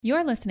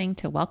You're listening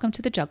to Welcome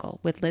to the Juggle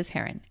with Liz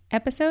Heron,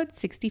 episode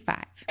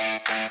 65.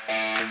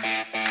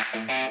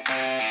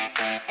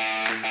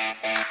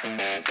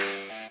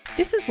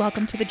 This is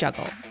Welcome to the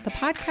Juggle, the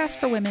podcast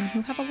for women who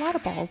have a lot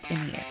of balls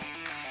in the air.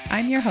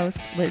 I'm your host,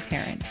 Liz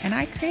Heron, and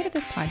I created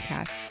this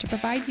podcast to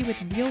provide you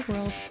with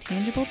real-world,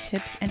 tangible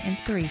tips and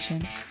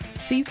inspiration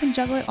so you can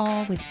juggle it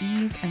all with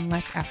ease and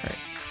less effort,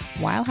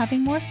 while having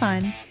more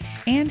fun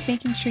and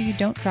making sure you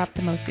don't drop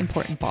the most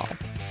important ball,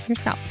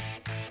 yourself.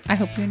 I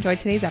hope you enjoyed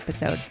today's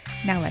episode.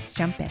 Now let's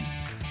jump in.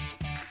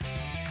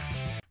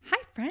 Hi,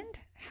 friend.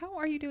 How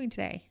are you doing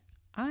today?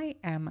 I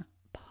am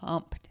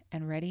pumped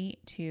and ready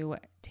to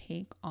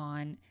take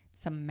on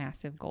some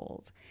massive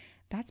goals.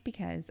 That's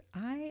because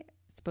I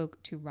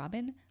spoke to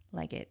Robin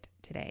Leggett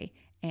today,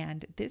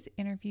 and this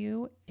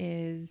interview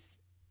is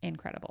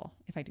incredible,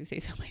 if I do say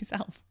so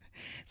myself.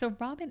 So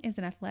Robin is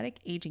an athletic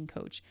aging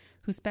coach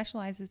who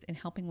specializes in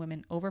helping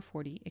women over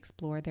 40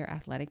 explore their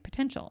athletic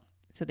potential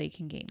so they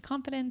can gain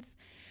confidence,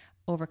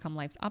 overcome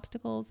life's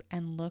obstacles,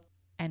 and look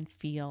and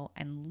feel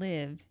and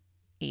live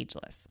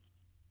ageless.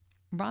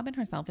 Robin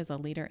herself is a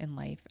later in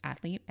life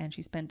athlete, and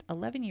she spent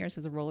 11 years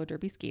as a roller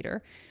derby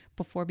skater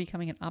before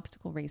becoming an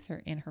obstacle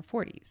racer in her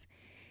 40s.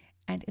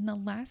 And in the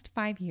last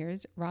 5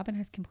 years, Robin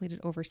has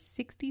completed over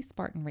 60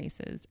 Spartan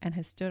races and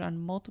has stood on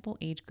multiple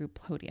age group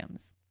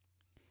podiums.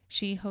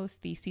 She hosts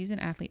the Season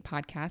Athlete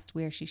podcast,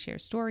 where she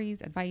shares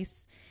stories,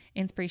 advice,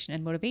 inspiration,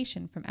 and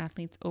motivation from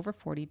athletes over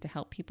 40 to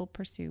help people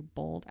pursue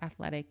bold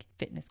athletic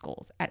fitness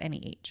goals at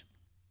any age.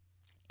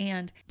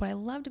 And what I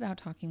loved about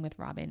talking with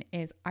Robin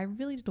is I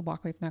really did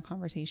walk away from that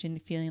conversation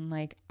feeling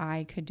like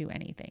I could do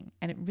anything.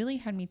 And it really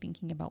had me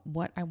thinking about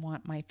what I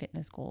want my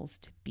fitness goals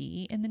to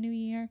be in the new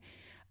year,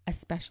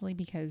 especially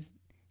because,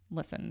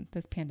 listen,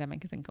 this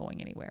pandemic isn't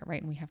going anywhere,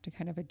 right? And we have to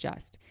kind of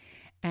adjust.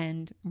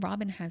 And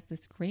Robin has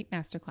this great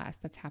masterclass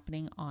that's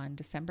happening on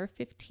December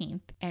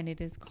 15th, and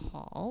it's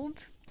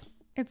called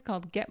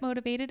Get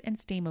Motivated and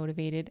Stay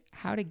Motivated,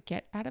 How to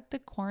Get Out of the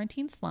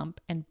Quarantine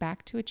Slump and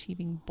Back to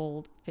Achieving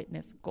Bold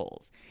Fitness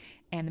Goals.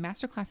 And the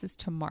masterclass is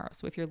tomorrow.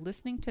 So if you're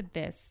listening to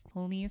this,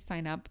 please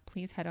sign up.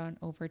 Please head on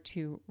over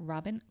to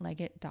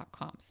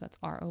robinleggett.com. So that's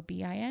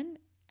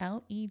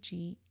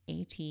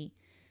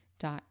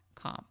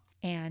ROBINLEGAT.com.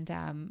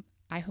 And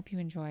I hope you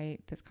enjoy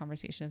this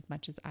conversation as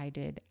much as I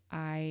did.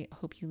 I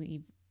hope you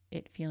leave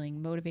it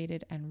feeling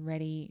motivated and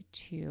ready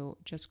to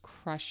just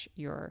crush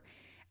your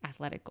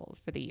athletic goals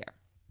for the year.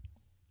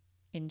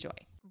 Enjoy.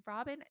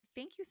 Robin,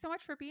 thank you so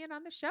much for being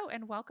on the show,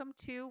 and welcome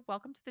to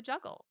the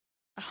Juggle.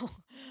 Oh,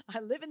 I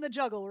live in the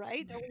juggle,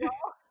 right? I'm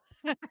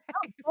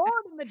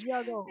born in the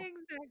juggle.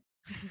 Exactly.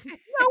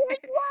 No,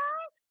 it's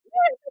what?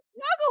 What is the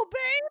juggle,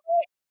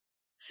 baby?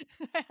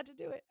 I had to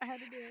do it.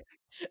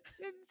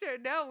 It's true.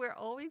 No, we're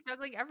always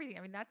juggling everything.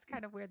 I mean, that's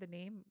kind of where the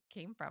name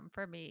came from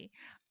for me.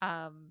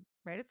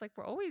 Right? It's like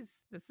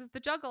this is the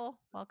juggle.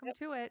 Welcome Yep.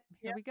 to it.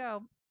 Here Yep. we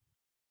go.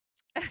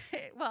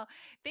 Well,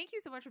 thank you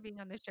so much for being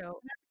on the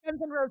show.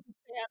 Guns N' Roses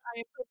fan,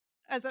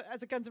 as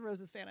a Guns N'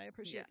 Roses fan, I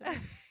appreciate that.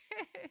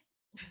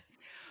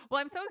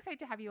 Well, I'm so excited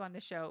to have you on the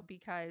show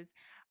because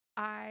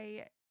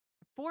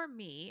for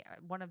me,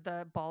 one of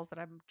the balls that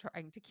I'm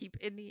trying to keep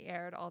in the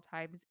air at all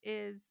times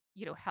is,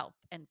 health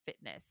and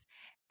fitness.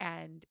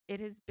 And it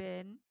has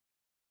been,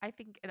 I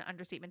think, an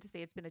understatement to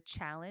say it's been a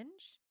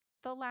challenge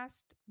the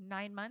last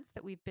 9 months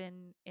that we've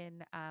been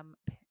in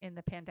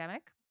the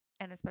pandemic,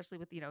 and especially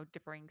with,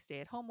 differing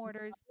stay-at-home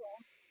orders.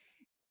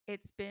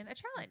 It's been a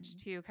challenge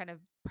to kind of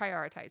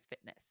prioritize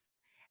fitness.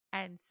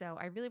 And so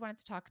I really wanted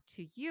to talk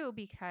to you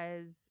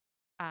because,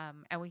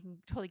 and we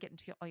can totally get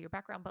into all your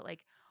background, but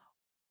like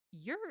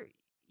you're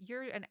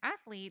an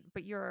athlete,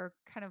 but you're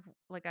kind of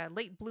like a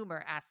late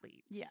bloomer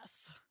athlete.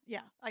 Yes.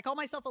 Yeah. I call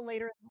myself a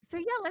later. So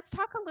yeah, let's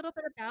talk a little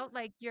bit about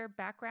like your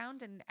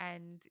background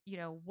and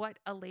what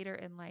a later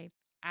in life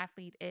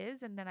athlete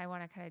is, and then I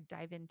want to kind of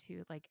dive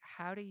into like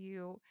how do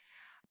you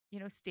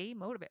stay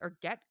motivated or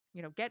get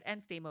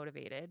and stay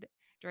motivated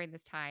during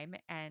this time,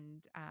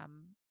 and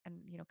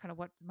kind of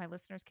what my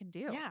listeners can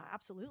do. Yeah,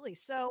 absolutely.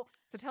 So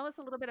tell us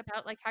a little bit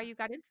about like how you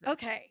got into this.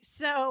 okay,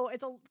 so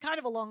it's a kind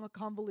of a long,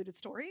 convoluted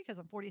story because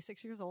I'm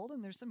 46 years old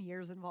and there's some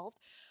years involved.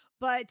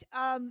 But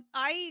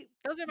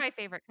Those are my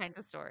favorite kinds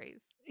of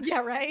stories. Yeah,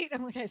 right.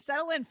 Okay,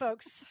 settle in,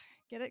 folks.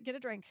 Get a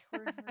drink.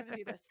 We're gonna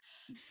do this.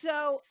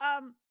 So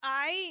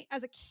I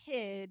as a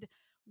kid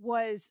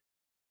was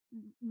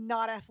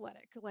not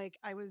athletic. Like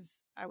I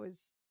was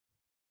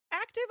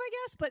active, I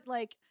guess, but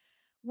like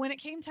when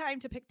it came time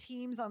to pick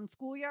teams on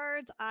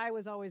schoolyards, I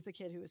was always the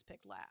kid who was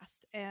picked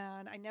last.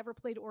 And I never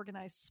played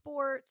organized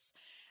sports.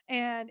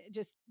 And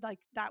just like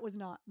that was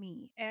not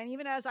me. And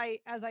even as I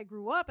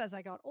grew up, as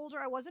I got older,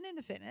 I wasn't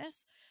into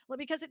fitness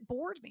because it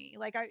bored me.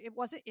 It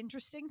wasn't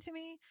interesting to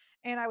me.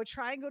 And I would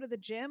try and go to the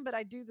gym, but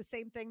I do the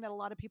same thing that a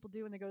lot of people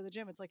do when they go to the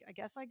gym. It's like, I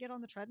guess I get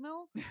on the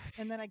treadmill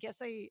and then I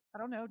guess I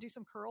don't know, do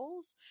some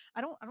curls.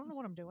 I don't know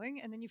what I'm doing.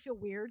 And then you feel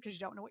weird because you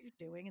don't know what you're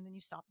doing. And then you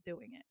stop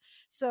doing it.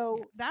 So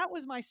that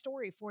was my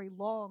story for a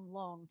long,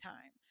 long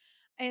time.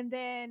 And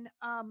then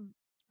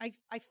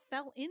I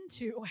fell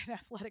into an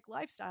athletic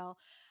lifestyle.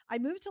 I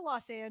moved to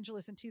Los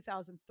Angeles in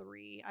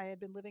 2003. I had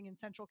been living in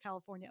Central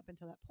California up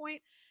until that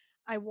point.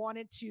 I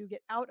wanted to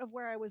get out of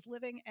where I was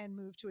living and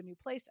move to a new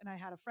place. And I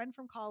had a friend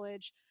from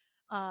college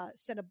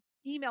send a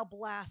email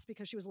blast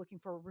because she was looking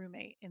for a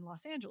roommate in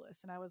Los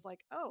Angeles. And I was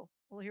like, oh,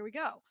 well, here we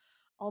go.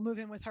 I'll move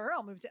in with her.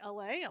 I'll move to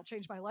LA. I'll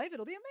change my life.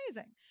 It'll be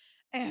amazing.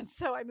 And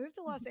so I moved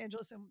to Los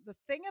Angeles. And the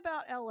thing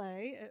about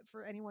LA,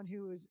 for anyone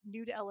who is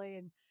new to LA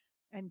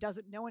and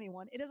doesn't know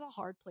anyone, it is a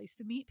hard place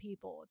to meet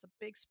people. It's a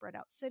big spread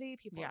out city.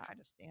 People are kind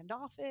of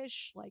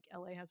standoffish. Like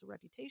LA has a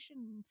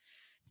reputation.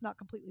 It's not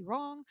completely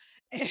wrong.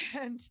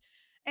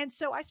 And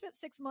so I spent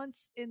 6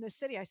 months in the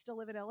city. I still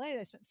live in LA.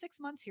 I spent 6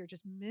 months here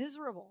just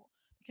miserable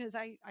because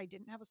I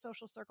didn't have a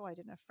social circle. I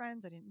didn't have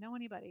friends. I didn't know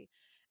anybody.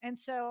 And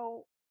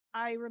so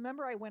I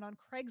remember I went on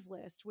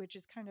Craigslist, which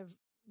is kind of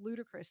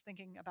ludicrous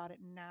thinking about it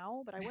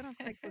now, but I went on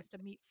Craigslist to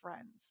meet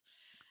friends.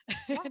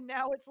 And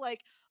now it's like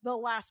the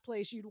last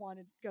place you'd want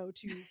to go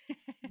to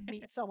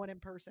meet someone in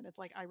person. It's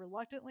like, I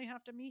reluctantly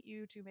have to meet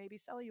you to maybe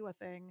sell you a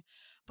thing,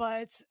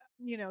 but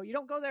you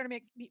don't go there to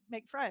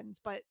make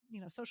friends. But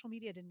social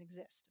media didn't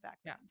exist back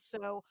then,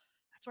 so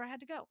that's where I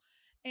had to go.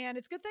 And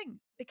it's a good thing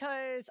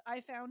because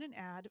I found an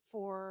ad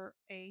for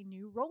a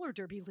new roller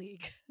derby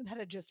league that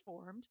had just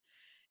formed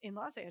in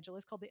Los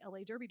Angeles called the LA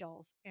Derby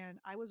Dolls, and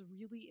I was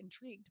really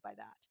intrigued by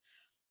that.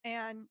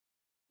 And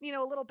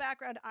a little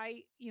background,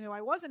 I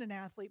wasn't an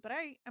athlete, but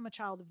I am a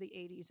child of the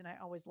 80s and I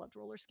always loved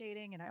roller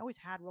skating and I always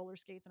had roller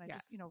skates and I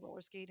just,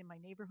 roller skate in my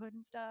neighborhood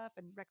and stuff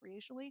and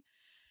recreationally.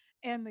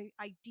 And the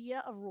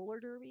idea of roller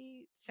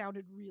derby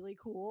sounded really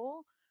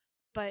cool,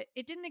 but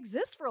it didn't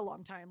exist for a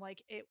long time.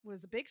 Like it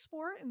was a big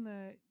sport in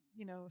the,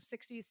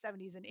 60s,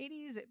 70s and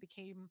 80s. It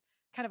became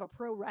kind of a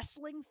pro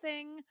wrestling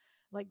thing,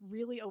 like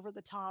really over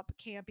the top,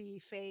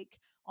 campy, fake,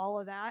 all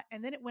of that.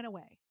 And then it went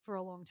away for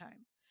a long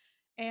time.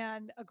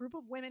 And a group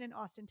of women in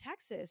Austin,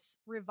 Texas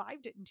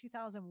revived it in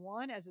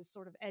 2001 as a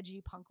sort of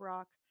edgy punk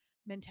rock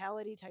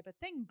mentality type of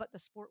thing, but the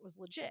sport was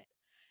legit.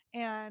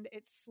 And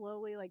it's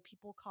slowly like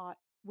people caught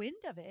wind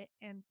of it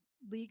and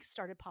leagues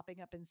started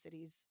popping up in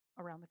cities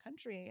around the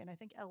country. And I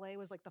think LA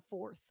was like the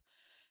fourth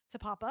to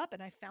pop up.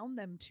 And I found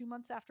them 2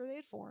 months after they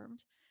had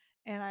formed.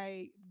 And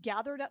I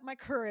gathered up my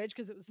courage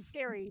because it was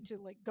scary to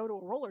like go to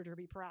a roller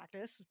derby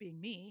practice, being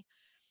me.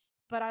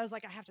 But I was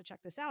like, I have to check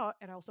this out.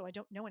 And also I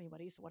don't know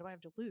anybody. So what do I have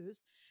to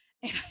lose?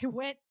 And I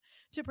went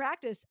to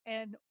practice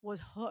and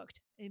was hooked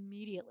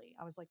immediately.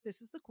 I was like,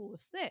 this is the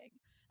coolest thing.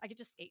 I could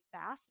just skate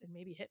fast and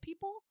maybe hit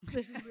people.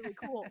 This is really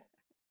cool.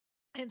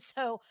 And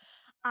so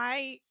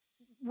I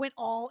went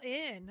all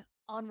in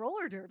on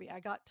roller derby.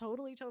 I got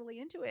totally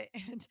into it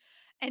and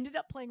ended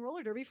up playing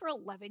roller derby for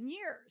 11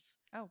 years.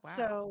 Oh, wow.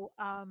 So,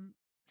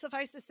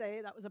 suffice to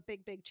say, that was a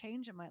big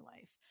change in my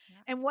life.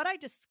 Yeah. And what I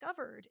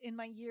discovered in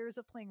my years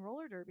of playing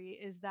roller derby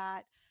is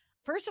that,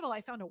 first of all,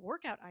 I found a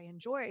workout I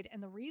enjoyed.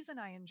 And the reason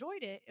I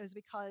enjoyed it was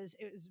because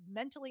it was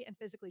mentally and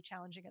physically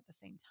challenging at the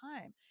same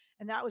time.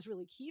 And that was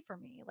really key for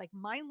me. Like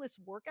mindless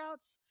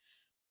workouts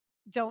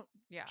don't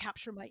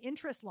capture my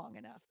interest long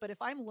enough. But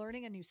if I'm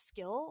learning a new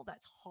skill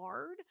that's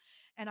hard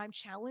and I'm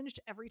challenged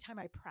every time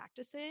I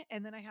practice it,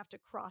 and then I have to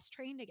cross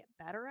train to get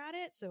better at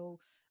it, so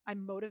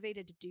I'm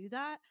motivated to do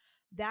that,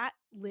 that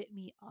lit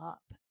me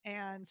up.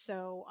 And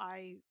so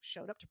I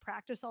showed up to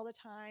practice all the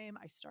time.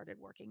 I started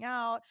working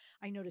out.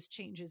 I noticed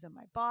changes in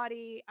my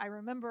body. I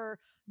remember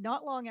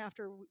not long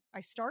after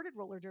I started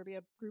roller derby,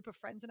 a group of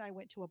friends and I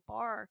went to a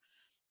bar.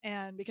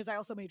 And because I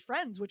also made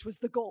friends, which was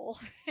the goal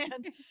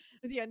and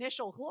the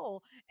initial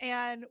goal.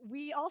 And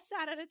we all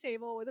sat at a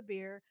table with a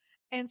beer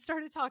and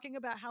started talking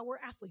about how we're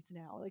athletes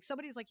now. Like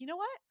somebody's like, you know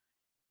what?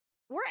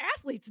 We're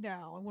athletes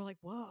now. And we're like,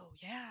 whoa,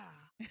 yeah,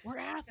 we're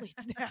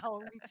athletes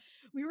now.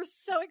 We were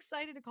so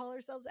excited to call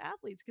ourselves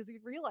athletes because we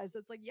realized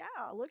it's like, yeah,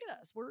 look at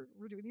us. We're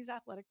doing these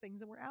athletic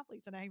things and we're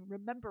athletes. And I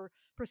remember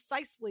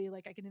precisely,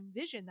 like I can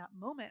envision that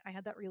moment. I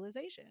had that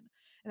realization.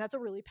 And that's a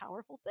really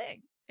powerful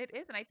thing. It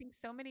is. And I think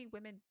so many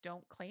women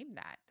don't claim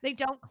that. They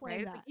don't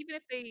claim that. Like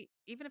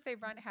even if they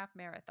run half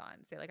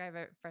marathons, say like I have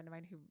a friend of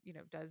mine who,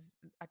 does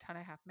a ton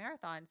of half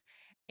marathons,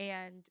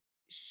 and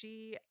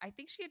I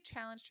think she had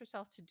challenged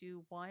herself to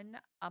do one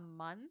a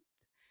month.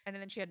 And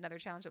then she had another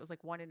challenge that was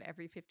like one in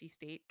every 50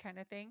 state kind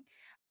of thing.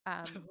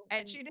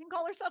 And she didn't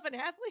call herself an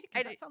athlete?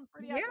 That sounds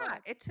pretty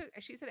athletic.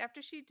 She said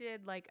after she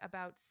did like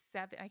about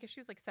 7, I guess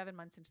she was like 7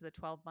 months into the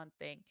 12-month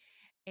thing.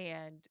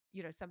 And,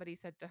 somebody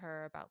said to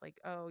her about like,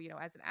 oh,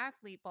 as an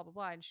athlete, blah, blah,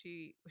 blah. And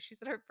she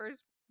said her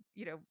first,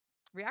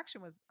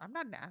 reaction was, I'm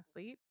not an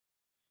athlete.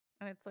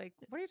 And it's like,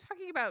 what are you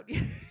talking about?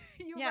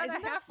 You run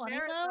a half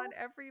marathon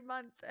every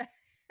month.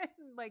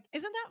 Like,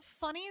 isn't that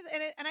funny?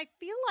 And I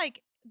feel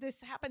like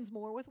this happens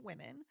more with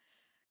women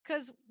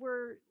because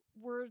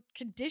we're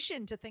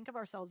conditioned to think of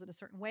ourselves in a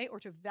certain way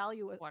or to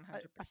value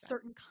a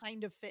certain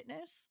kind of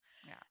fitness.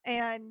 Yeah.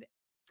 And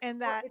And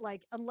Well, that it's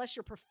like, unless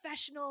you're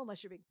professional,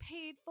 unless you're being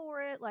paid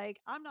for it, like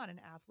I'm not an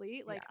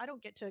athlete, like yeah, I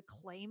don't get to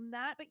claim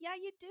that, but yeah,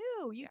 you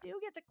yeah. do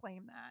get to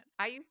claim that.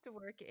 I used to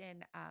work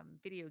in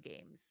video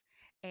games,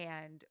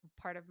 and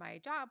part of my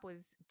job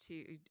was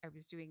I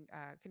was doing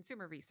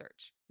consumer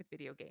research with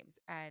video games,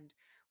 and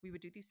we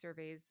would do these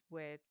surveys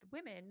with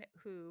women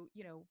who,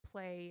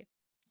 play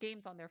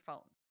games on their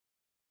phone.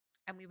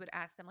 And we would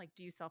ask them, like,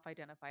 do you self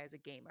identify as a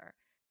gamer?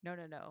 No,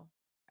 no, no,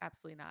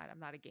 absolutely not. I'm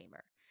not a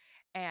gamer.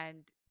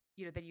 And,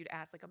 then you'd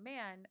ask, like, a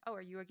man, oh,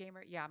 are you a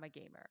gamer? Yeah, I'm a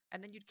gamer.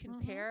 And then you'd Hmm.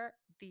 compare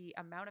the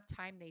amount of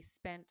time they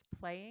spent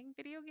playing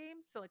video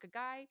games. So, like, a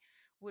guy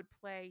would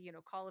play,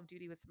 Call of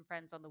Duty with some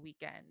friends on the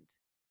weekend,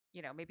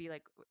 maybe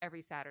like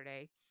every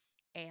Saturday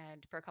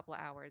and for a couple of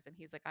hours. And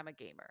he's like, I'm a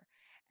gamer.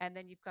 And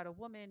then you've got a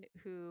woman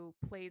who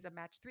plays a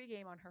match 3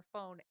 game on her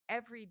phone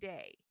every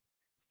day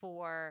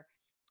for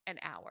an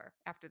hour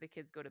after the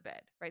kids go to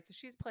bed, right? So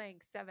she's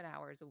playing 7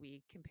 hours a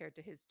week compared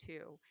to his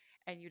 2.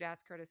 And you'd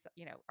ask her to,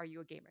 are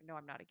you a gamer? No,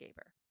 I'm not a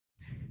gamer.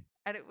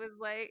 And it was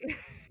like,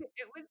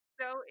 it was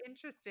so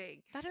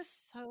interesting. That is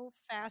so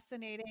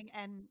fascinating.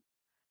 And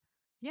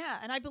yeah,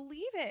 and I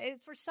believe it.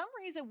 It's for some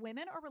reason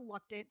women are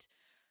reluctant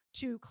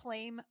to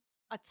claim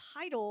a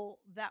title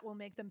that will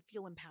make them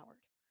feel empowered,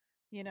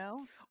 you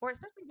know? Or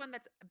especially one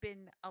that's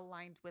been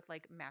aligned with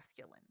like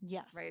masculine,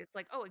 Yes. right? It's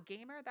like, oh, a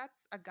gamer, that's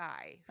a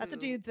guy That's a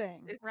who dude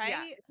thing, is, yeah,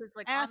 right? who's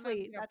like on the,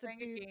 Athlete, that's a playing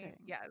a dude game. thing.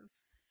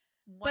 Yes,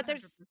 But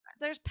 100%.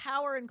 there's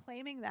power in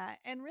claiming that.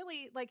 And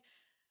really like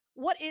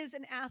what is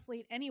an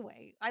athlete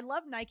anyway? I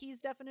love Nike's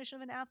definition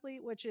of an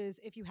athlete, which is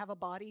if you have a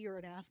body, you're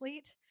an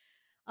athlete.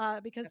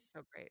 That's Because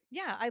so great.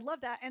 yeah, I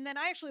love that. And then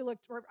I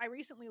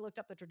recently looked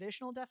up the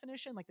traditional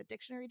definition, like the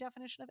dictionary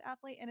definition of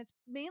athlete, and it's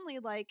mainly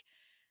like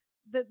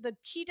the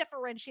key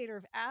differentiator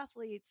of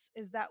athletes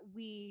is that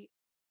we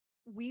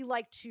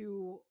like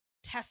to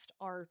test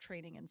our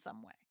training in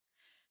some way.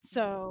 Mhm.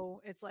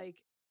 So it's like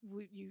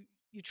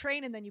you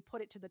train and then you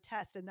put it to the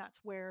test, and that's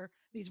where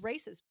these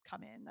races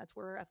come in. That's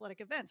where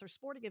athletic events or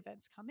sporting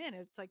events come in.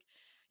 It's like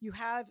you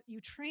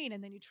train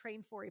and then you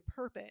train for a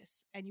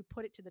purpose and you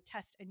put it to the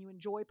test and you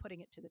enjoy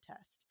putting it to the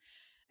test.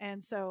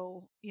 And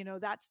so,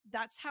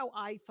 that's how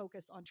I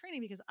focus on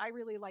training because I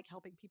really like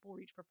helping people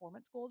reach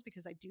performance goals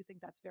because I do think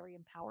that's very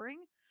empowering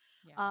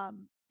Yeah.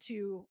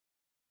 to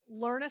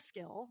learn a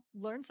skill,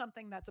 learn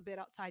something that's a bit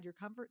outside your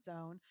comfort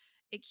zone.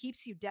 It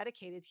keeps you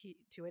dedicated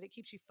to it. It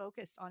keeps you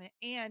focused on it.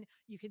 And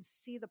you can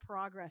see the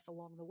progress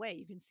along the way.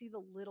 You can see the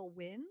little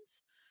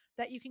wins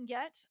that you can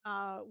get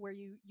where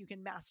you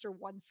can master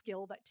one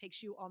skill that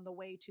takes you on the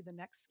way to the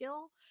next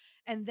skill.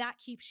 And that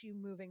keeps you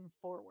moving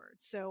forward.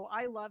 So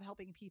I love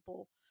helping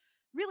people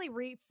really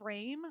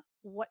reframe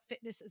what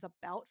fitness is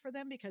about for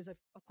them because of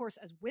course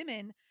as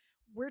women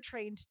we're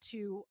trained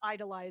to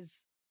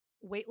idolize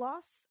weight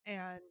loss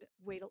and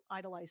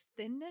idolize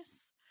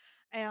thinness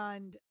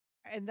and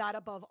that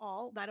above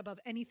all, that above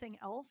anything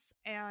else.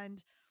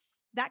 And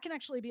that can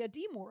actually be a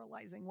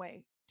demoralizing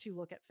way to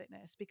look at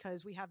fitness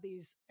because we have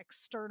these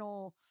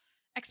external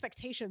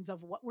expectations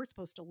of what we're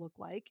supposed to look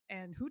like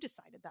and who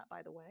decided that,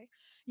 by the way,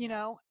 Yeah.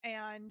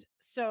 and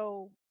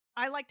so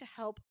I like to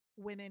help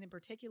women in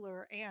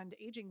particular and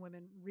aging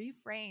women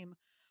reframe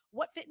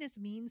what fitness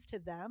means to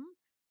them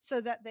so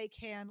that they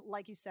can,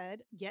 like you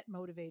said, get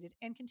motivated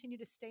and continue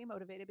to stay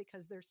motivated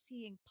because they're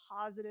seeing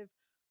positive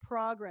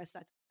progress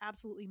that's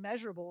absolutely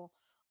measurable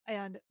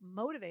and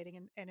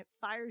motivating and it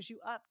fires you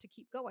up to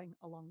keep going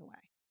along the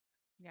way.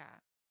 Yeah.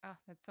 Oh,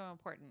 that's so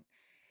important.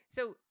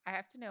 So I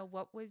have to know,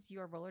 what was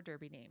your roller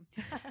derby name?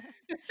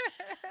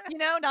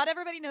 Not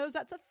everybody knows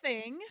that's a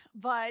thing,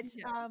 but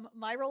Yeah.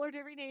 my roller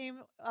derby name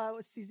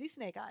was Susie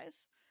Snake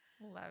Eyes.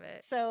 Love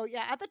it. So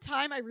yeah, at the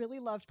time I really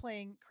loved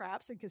playing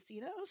craps in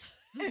casinos.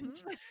 and,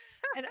 Mhm.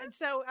 and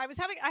so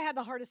I had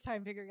the hardest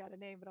time figuring out a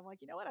name, but I'm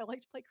like, you know what? I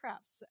like to play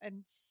craps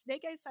and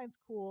Snake Eyes sounds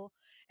cool.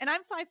 And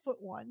I'm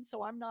 5'1",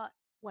 so I'm not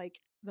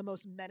like the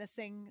most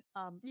menacing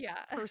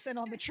Yeah. person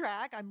on the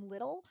track. I'm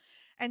little.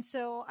 And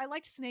so I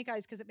liked Snake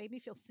Eyes because it made me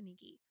feel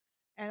sneaky.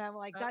 And I'm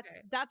like, that's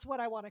Okay. that's what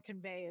I want to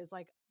convey is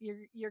like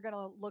you're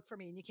gonna look for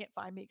me and you can't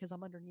find me because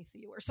I'm underneath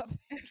you or something,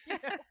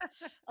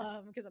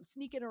 because I'm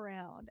sneaking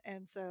around.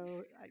 And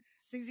so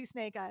Susie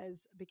Snake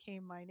Eyes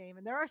became my name.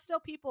 And there are still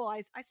people,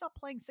 I stopped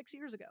playing 6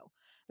 years ago.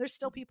 There's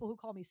still people who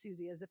call me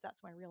Susie as if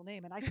that's my real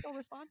name. And I still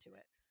respond to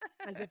it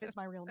as if it's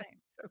my real That's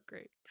name. so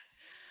great.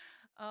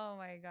 Oh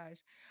my gosh.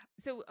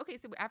 So, okay,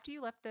 so after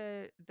you left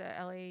the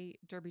LA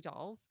Derby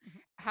Dolls,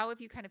 Mhm. how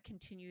have you kind of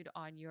continued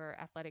on your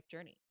athletic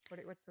journey?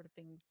 What sort of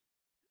things?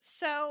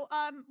 So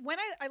when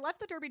I left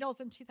the Derby Dolls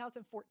in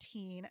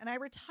 2014 and I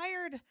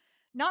retired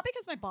not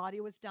because my body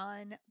was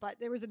done, but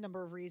there was a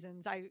number of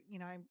reasons. I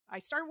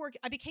started work.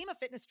 I became a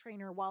fitness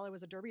trainer while I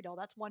was a Derby Doll.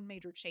 That's one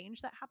major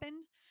change that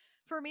happened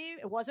for me.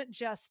 It wasn't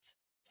just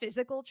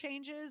physical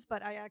changes,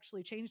 but I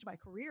actually changed my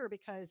career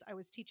because I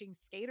was teaching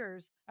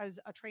skaters. I was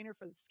a trainer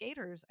for the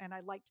skaters and I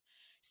liked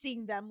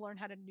seeing them learn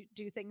how to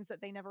do things that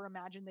they never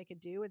imagined they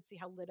could do and see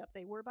how lit up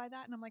they were by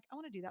that. And I'm like, I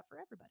want to do that for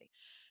everybody.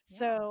 Yeah.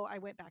 So I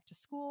went back to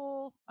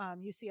school.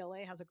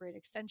 UCLA has a great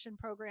extension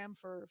program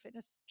for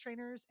fitness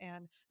trainers,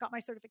 and got my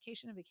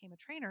certification and became a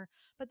trainer.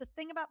 But the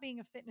thing about being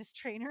a fitness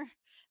trainer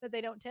that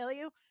they don't tell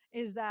you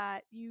is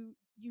that you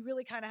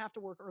really kind of have to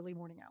work early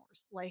morning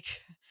hours. Like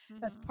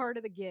that's part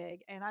of the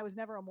gig. And I was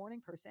never a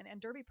morning person. And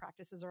derby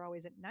practices are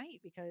always at night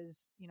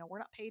because, we're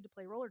not paid to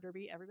play roller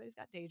derby. Everybody's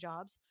got day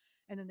jobs,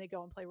 and then they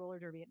go and play roller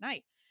derby at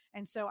night.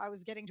 And so I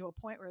was getting to a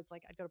point where it's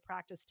like I'd go to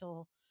practice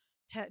till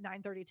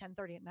 9:30,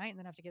 10:30 at night, and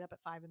then have to get up at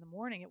 5 in the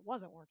morning. It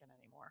wasn't working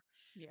anymore.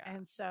 Yeah.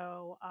 And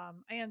so,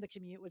 and the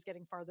commute was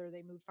getting farther.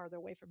 They moved farther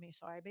away from me.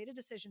 So I made a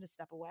decision to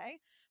step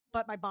away,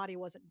 but my body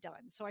wasn't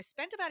done. So I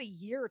spent about a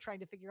year trying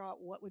to figure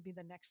out what would be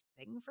the next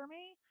thing for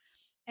me.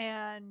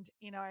 And,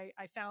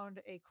 I found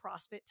a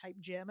CrossFit type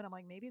gym, and I'm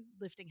like, maybe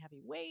lifting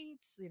heavy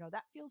weights,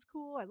 that feels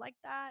cool. I like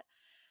that.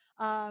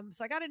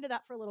 So I got into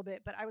that for a little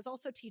bit, but I was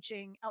also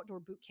teaching outdoor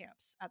boot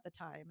camps at the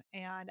time.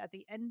 And at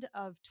the end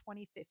of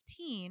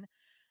 2015,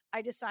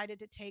 I decided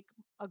to take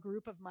a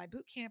group of my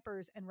boot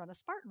campers and run a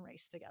Spartan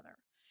race together.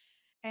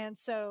 And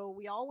so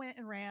we all went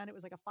and ran. It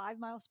was like a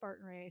 5-mile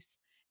Spartan race.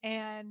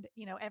 And,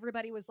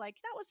 everybody was like,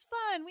 that was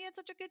fun. We had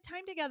such a good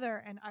time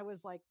together. And I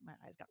was like, my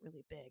eyes got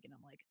really big, and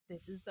I'm like,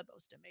 this is the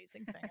most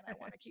amazing thing. And I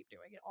want to keep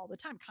doing it all the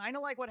time. Kind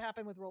of like what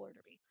happened with roller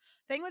derby.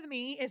 Thing with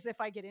me is if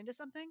I get into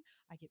something,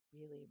 I get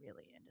really,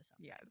 really into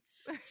something. Yes.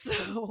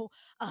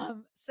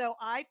 So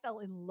I fell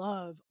in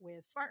love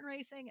with Spartan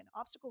racing and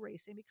obstacle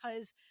racing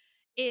because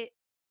it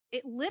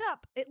lit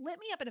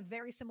me up in a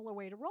very similar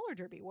way to roller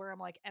derby, where I'm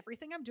like,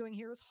 everything I'm doing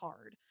here is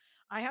hard.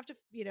 I have to,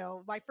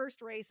 my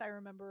first race, I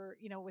remember,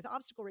 with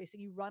obstacle racing,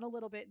 you run a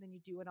little bit and then you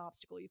do an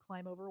obstacle. You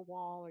climb over a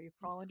wall, or you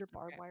crawl under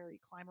barbed wire, or you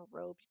climb a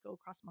rope, you go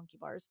across monkey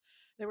bars.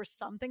 There were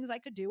some things I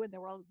could do, and there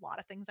were a lot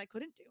of things I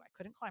couldn't do. I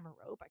couldn't climb a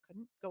rope. I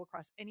couldn't go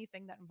across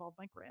anything that involved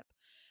my grip.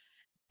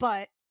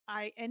 But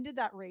I ended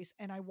that race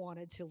and I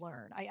wanted to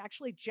learn. I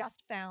actually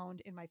just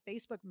found in my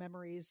Facebook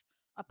memories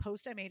a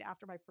post I made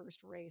after my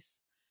first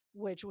race,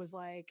 which was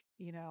like,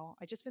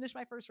 I just finished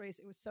my first race.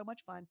 It was so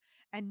much fun.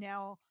 And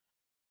now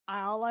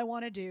all I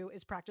want to do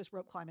is practice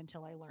rope climb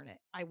until I learn it.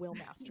 I will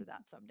master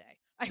that someday.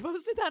 I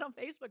posted that on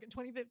Facebook in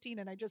 2015,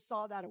 and I just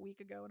saw that a week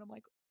ago, and I'm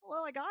like,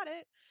 well, I got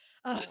it.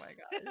 Oh my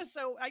gosh.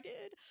 So I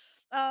did.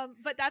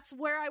 But that's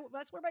where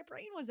my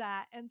brain was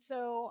at. And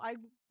so I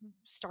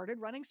started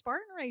running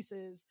Spartan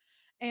races,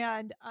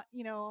 and,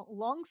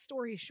 long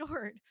story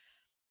short,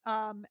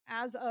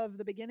 as of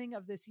the beginning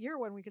of this year,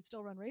 when we could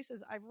still run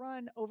races, I've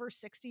run over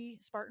 60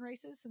 Spartan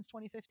races since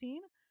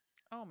 2015.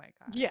 Oh my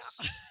gosh. Yeah.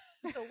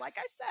 So like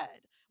I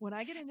said, when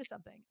I get into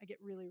something, I get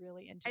really,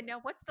 really into it. And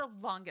now what's the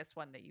longest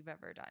one that you've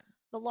ever done?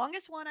 The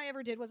longest one I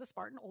ever did was a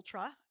Spartan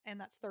Ultra, and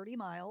that's 30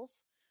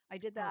 miles. I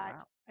did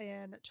that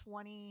in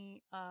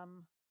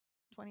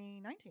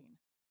 2019,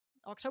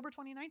 October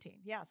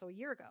 2019. Yeah. So a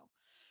year ago.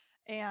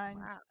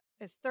 And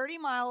it's 30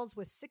 miles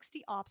with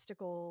 60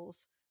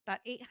 obstacles, about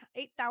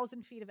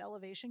 8,000 feet of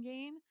elevation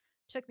gain.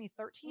 Took me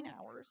 13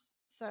 hours.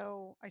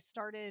 So I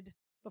started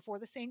before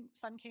the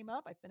sun came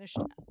up. I finished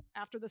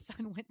after the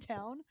sun went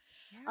down.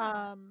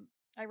 Yeah.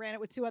 I ran it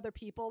with 2 other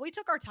people. We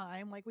took our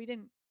time. Like we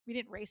didn't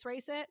race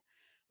it,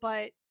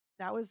 but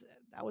that was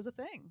a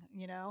thing,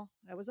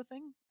 that was a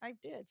thing I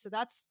did. So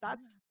that's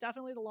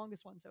definitely the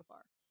longest one so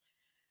far.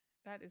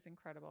 That is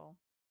incredible.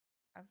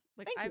 I've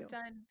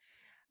done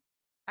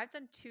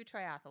 2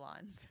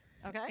 triathlons.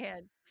 Okay.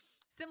 And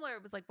similar,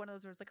 it was like one of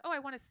those where it's like, oh, I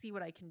want to see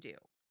what I can do,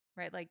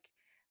 right? Like,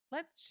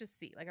 let's just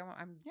see. Like,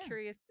 I'm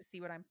curious to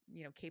see what I'm,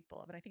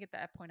 capable of. And I think at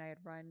that point I had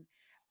run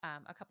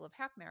a couple of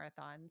half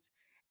marathons.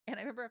 And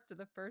I remember after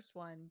the first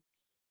one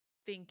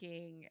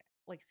thinking,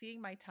 like,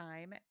 seeing my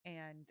time,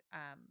 and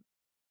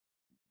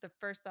the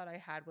first thought I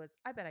had was,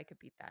 I bet I could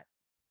beat that.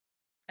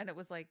 And it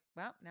was like,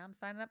 well, now I'm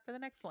signing up for the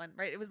next one,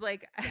 right? It was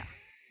like,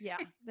 yeah.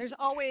 There's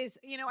always,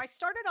 I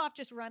started off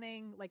just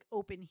running like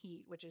open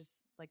heat, which is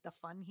like the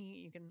fun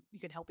heat. You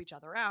can help each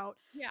other out.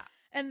 Yeah.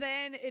 And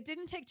then it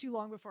didn't take too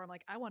long before I'm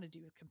like, I want to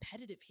do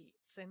competitive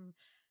heats. And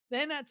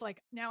then that's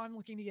like, now I'm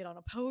looking to get on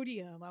a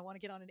podium. I want to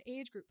get on an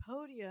age group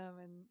podium.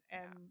 And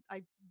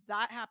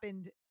that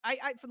happened.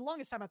 I for the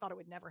longest time, I thought it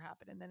would never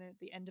happen. And then at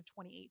the end of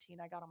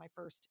 2018, I got on my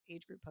first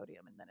age group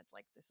podium. And then it's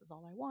like, this is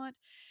all I want.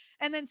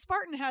 And then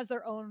Spartan has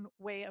their own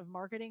way of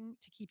marketing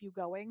to keep you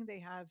going.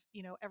 They have,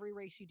 every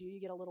race you do, you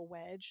get a little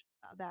wedge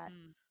that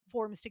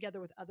forms together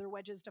with other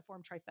wedges to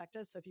form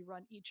trifectas. So if you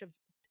run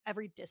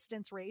every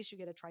distance race, you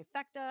get a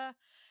trifecta,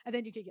 and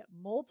then you could get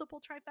multiple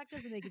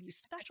trifectas, and they give you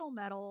special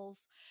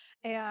medals.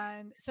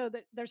 And so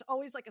there's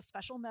always like a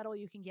special medal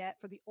you can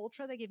get. For the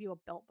Ultra, they give you a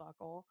belt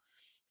buckle.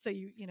 So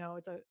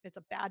it's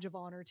a badge of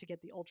honor to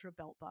get the Ultra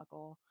belt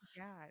buckle.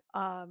 Yeah.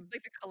 It's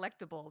like the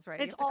collectibles, right?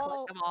 It's all,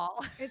 collect them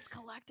all. It's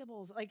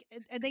collectibles. Like,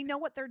 and they know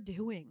what they're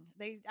doing.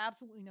 They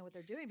absolutely know what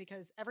they're doing,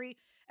 because every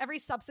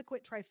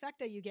subsequent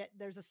trifecta you get,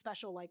 there's a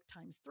special like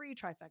 ×3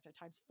 trifecta,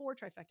 ×4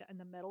 trifecta, and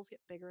the medals get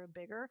bigger and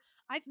bigger.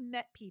 I've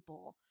met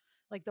people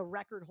like the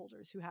record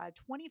holders who had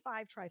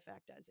 25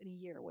 trifectas in a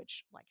year,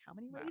 which like how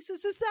many Wow.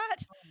 races is that?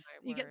 Oh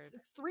my You get word.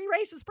 it's 3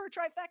 races per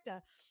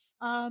trifecta.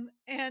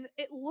 And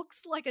it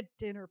looks like a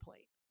dinner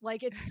plate.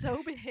 Like it's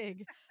so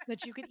big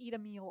that you could eat a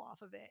meal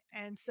off of it.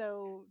 And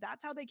so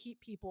that's how they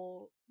keep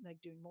people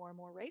like doing more and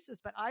more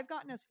races. But I've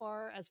gotten as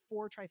far as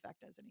 4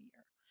 trifectas in a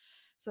year.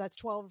 So that's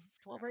 12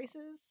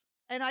 races.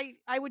 And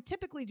I would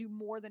typically do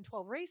more than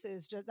 12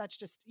 races. That's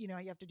just, you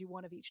have to do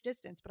one of each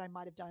distance, but I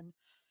might have done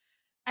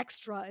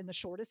extra in the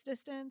shortest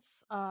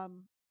distance.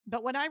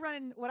 But when I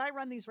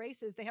run these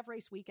races, they have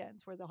race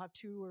weekends where they'll have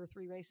 2 or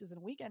 3 races in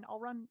a weekend. I'll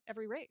run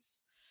every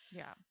race.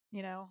 Yeah.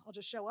 I'll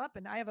just show up,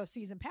 and I have a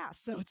season pass.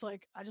 So it's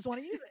like, I just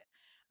want to use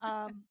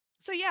it.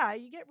 So yeah,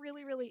 you get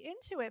really, really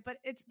into it, but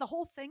it's the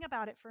whole thing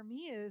about it for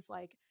me is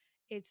like,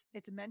 it's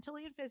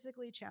mentally and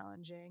physically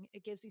challenging.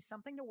 It gives me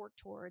something to work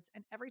towards.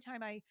 And every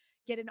time I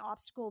get an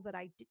obstacle that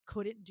I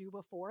couldn't do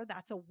before,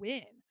 that's a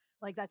win.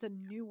 Like that's a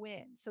new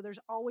win. So there's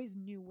always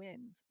new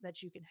wins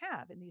that you can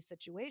have in these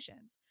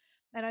situations.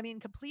 And I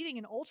mean, completing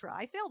an ultra,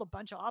 I failed a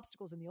bunch of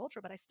obstacles in the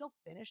ultra, but I still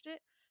finished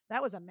it.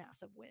 That was a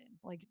massive win,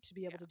 like to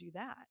be able to do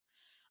that.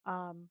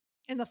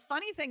 And the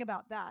funny thing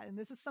about that, and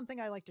this is something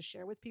I like to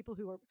share with people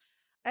who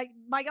are,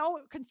 my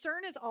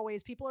concern is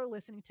always people are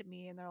listening to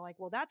me and they're like,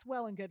 well, that's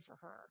well and good for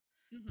her.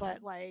 Mm-hmm.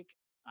 But like,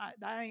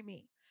 that ain't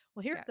me.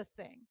 Well, here's the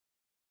thing.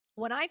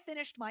 When I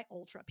finished my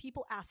ultra,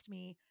 people asked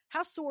me,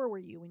 how sore were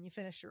you when you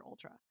finished your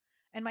ultra?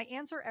 And my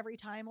answer every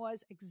time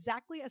was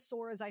exactly as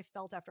sore as I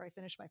felt after I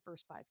finished my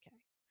first 5K.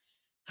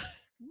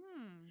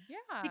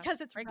 Yeah. Because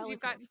it's right. Because you've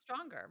gotten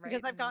stronger, right?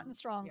 Because I've gotten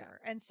stronger.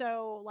 Yeah. And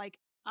so like,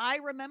 I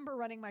remember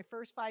running my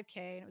first 5K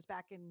and it was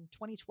back in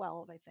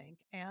 2012, I think.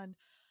 And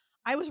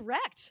I was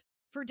wrecked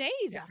for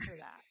days after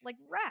that, like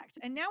wrecked.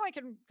 And now I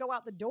can go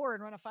out the door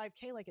and run a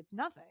 5K like it's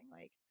nothing.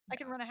 Like I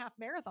can run a half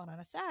marathon on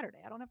a Saturday.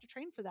 I don't have to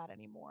train for that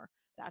anymore.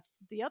 That's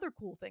the other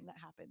cool thing that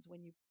happens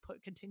when you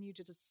continue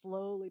to just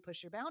slowly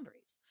push your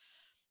boundaries.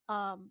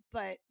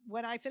 But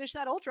when I finished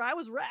that ultra, I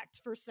was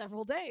wrecked for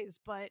several days,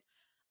 but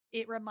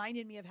it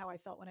reminded me of how I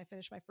felt when I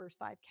finished my first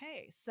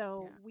 5K.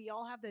 So we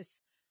all have this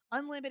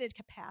unlimited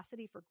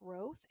capacity for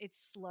growth.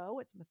 It's slow,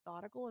 it's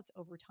methodical, it's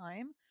over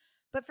time.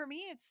 But for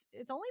me, it's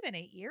only been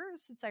 8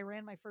 years since I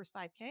ran my first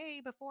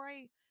 5K.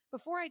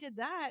 Before I did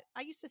that,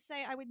 I used to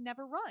say I would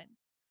never run.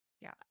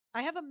 Yeah.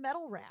 I have a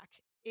medal rack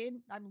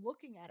I'm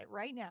looking at it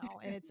right now.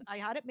 And I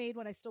had it made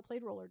when I still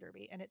played roller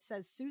derby. And it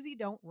says, Susie,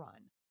 don't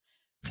run.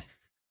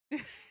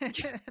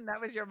 And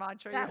that was your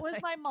mantra. That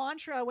was my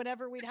mantra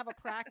whenever we'd have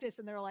a practice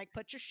and they're like,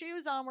 put your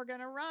shoes on, we're going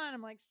to run.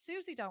 I'm like,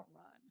 Susie, don't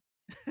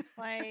run.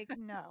 Like,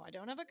 no, I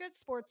don't have a good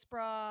sports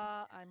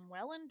bra. I'm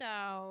well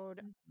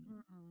endowed.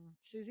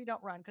 Susie,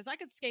 don't run. Because I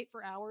could skate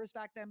for hours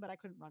back then, but I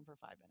couldn't run for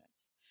 5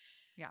 minutes.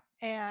 Yeah.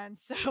 And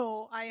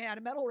so I had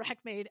a medal rack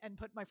made and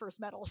put my first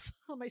medals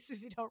on my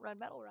Susie Don't Run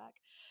medal rack.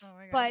 Oh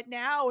my gosh. But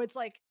now it's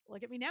like,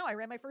 look at me now. I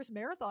ran my first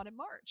marathon in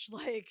March.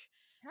 Like,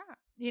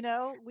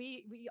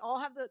 we all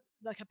have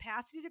the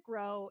capacity to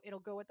grow. It'll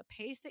go at the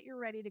pace that you're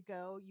ready to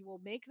go. You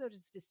will make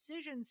those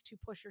decisions to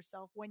push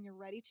yourself when you're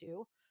ready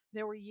to.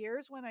 There were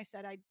years when I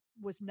said I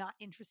was not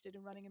interested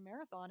in running a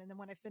marathon. And then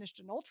when I finished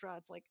an ultra,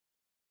 it's like,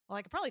 well,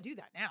 I could probably do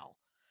that now.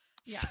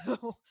 Yeah.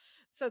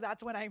 So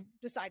that's when I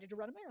decided to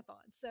run a marathon.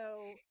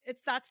 So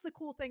that's the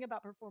cool thing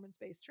about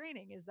performance-based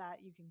training is that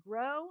you can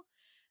grow,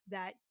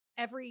 that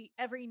every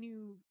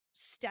new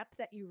step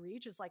that you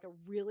reach is like a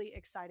really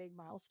exciting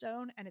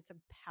milestone, and it's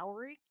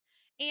empowering,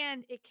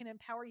 and it can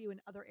empower you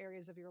in other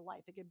areas of your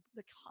life.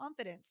 The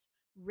confidence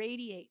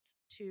radiates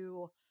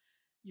to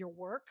your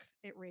work.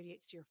 It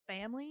radiates to your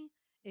family.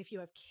 If you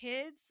have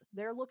kids,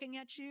 they're looking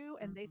at you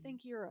and they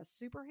think you're a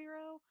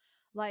superhero.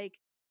 Like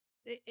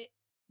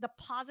the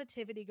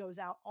positivity goes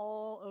out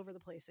all over the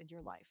place in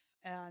your life.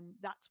 And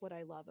that's what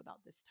I love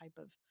about this type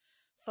of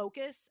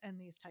focus and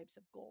these types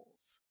of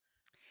goals.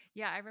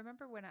 Yeah. I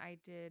remember when I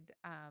did,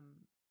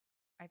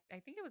 I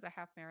think it was a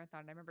half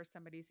marathon. I remember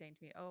somebody saying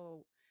to me,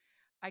 oh,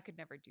 I could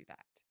never do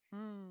that.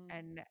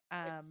 And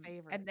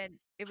then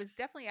it was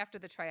definitely after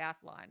the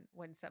triathlon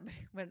when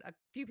a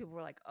few people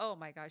were like, oh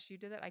my gosh, you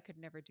did that. I could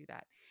never do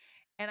that.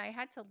 And I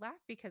had to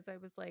laugh because I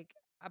was like,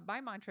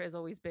 my mantra has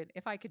always been,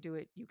 if I could do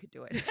it, you could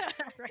do it.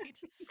 Right.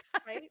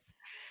 Right.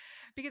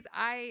 Because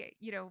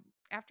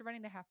after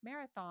running the half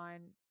marathon,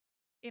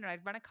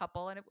 I'd run a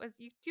couple and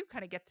you do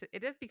kind of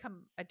it does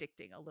become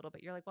addicting a little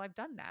bit. You're like, well, I've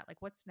done that.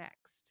 Like, what's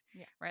next?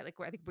 Yeah. Right. Like,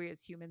 I think we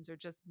as humans are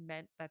just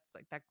meant, that's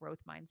like that growth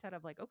mindset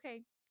of like,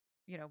 okay,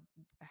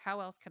 how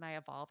else can I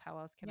evolve? How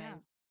else can I,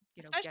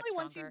 especially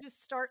once you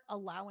just start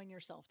allowing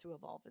yourself to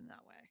evolve in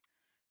that way.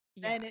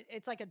 Yeah. And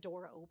it's like a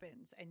door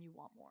opens and you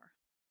want more.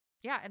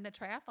 Yeah. And the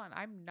triathlon,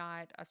 I'm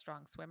not a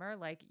strong swimmer.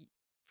 Like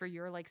for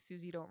your like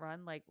Susie don't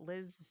run, like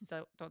Liz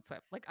don't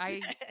swim. Like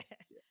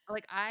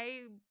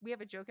we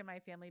have a joke in my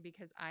family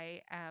because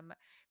I am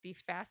the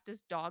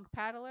fastest dog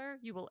paddler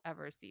you will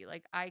ever see.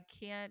 Like I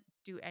can't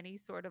do any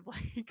sort of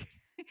like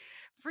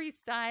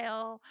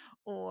freestyle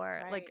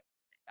or like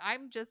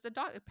I'm just a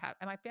dog paddler.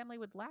 And my family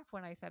would laugh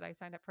when I said I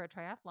signed up for a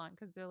triathlon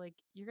because they're like,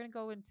 you're going to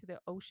go into the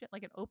ocean,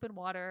 like an open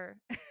water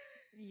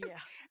Yeah.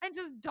 and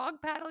just dog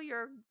paddle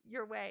your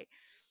way.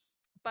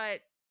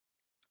 But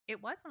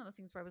it was one of those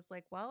things where I was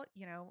like, well,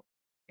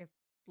 if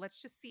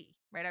let's just see,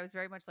 right? I was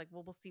very much like,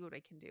 well, we'll see what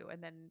I can do.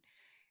 And then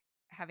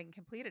having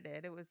completed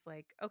it, it was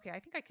like, okay, I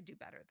think I could do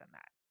better than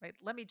that, right?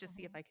 Let me just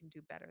see if Mhm. I can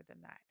do better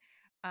than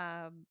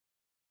that.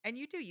 And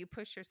you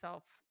push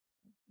yourself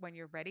when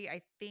you're ready.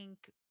 I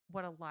think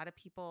what a lot of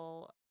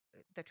people,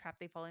 the trap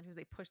they fall into is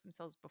they push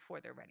themselves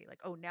before they're ready. Like,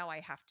 oh, now I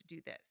have to do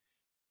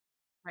this,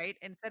 right?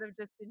 Instead of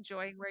just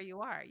enjoying where you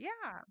are.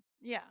 Yeah.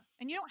 Yeah.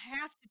 And you don't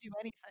have to do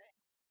anything.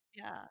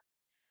 Yeah.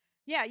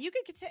 Yeah, you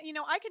could continue.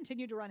 I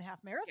continued to run half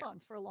Yeah.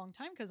 marathons for a long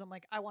time because I'm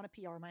like, I want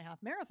to PR my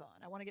half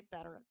marathon. I want to get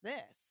better at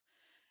this.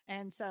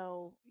 And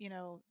so,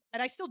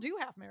 and I still do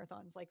half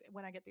marathons like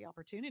when I get the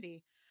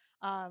opportunity,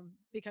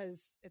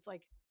 because it's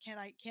like, can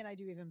I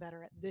do even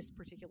better at this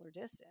particular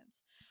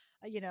distance?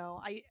 I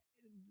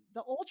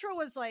the ultra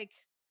was like,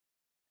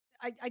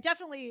 I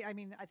definitely, I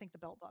mean, I think the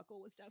belt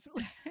buckle was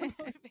definitely a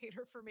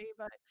motivator for me,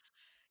 but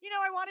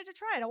I wanted to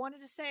try it. I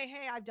wanted to say,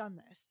 hey, I've done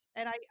this,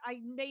 and I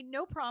made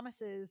no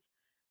promises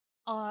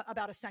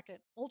about a second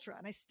ultra,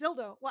 and I still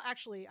don't. Well,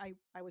 actually,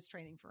 I was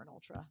training for an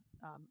ultra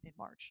in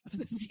March of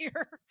this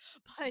year,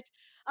 but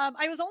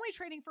I was only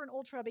training for an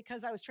ultra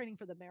because I was training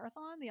for the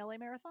marathon, the LA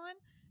marathon,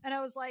 and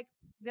I was like,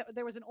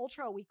 there was an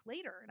ultra a week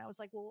later, and I was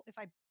like, well, if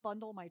I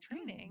bundle my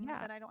training, Yeah.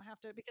 then I don't have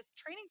to, because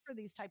training for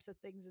these types of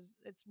things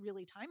it's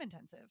really time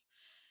intensive.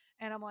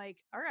 And I'm like,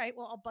 all right,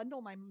 well, I'll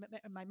bundle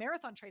my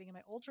marathon training and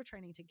my ultra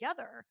training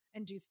together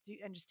and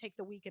and just take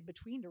the week in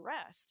between to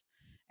rest.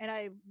 And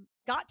I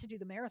got to do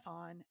the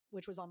marathon,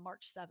 which was on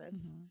March 7th.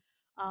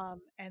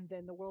 And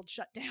then the world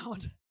shut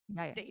down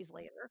Yeah. Yeah. days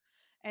later.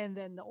 And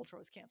then the ultra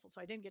was canceled.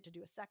 So I didn't get to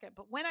do a second.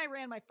 But when I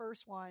ran my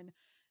first one,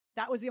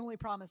 that was the only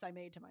promise I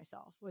made to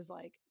myself, was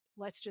like,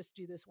 let's just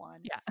do this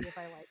one, Yeah. see if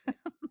I like it,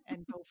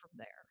 and go from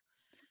there.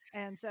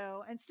 And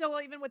so, and still,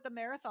 even with the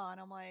marathon,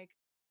 I'm like,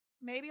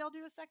 maybe I'll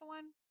do a second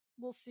one.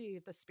 We'll see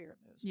if the spirit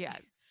moves me.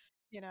 Yes.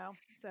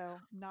 So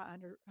I'm not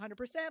 100%,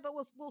 but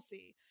we'll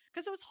see,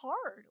 because it was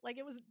hard. Like,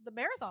 the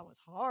marathon was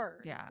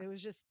hard. Yeah. It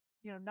was just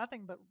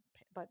nothing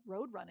but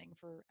road running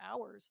for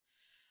hours.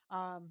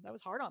 That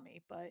was hard on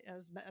me, but it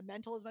was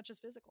mental as much as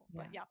physical.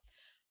 But yeah.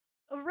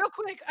 Real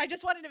quick, I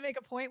just wanted to make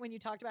a point when you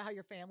talked about how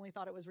your family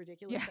thought it was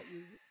ridiculous that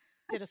you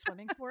did a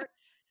swimming sport.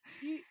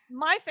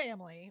 My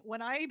family,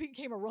 when I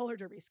became a roller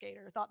derby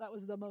skater, thought that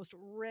was the most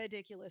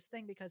ridiculous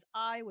thing, because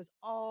I was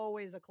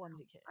always a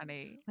clumsy kid.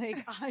 Funny.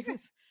 Like,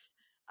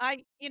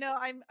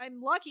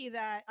 I'm lucky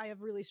that I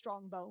have really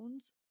strong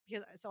bones,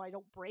 so I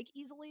don't break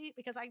easily,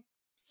 because I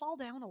fall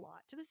down a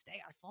lot. To this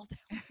day, I fall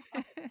down a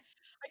lot.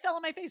 I fell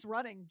on my face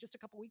running just a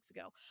couple weeks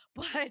ago.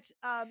 But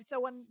so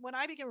when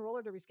I became a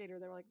roller derby skater,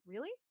 they were like,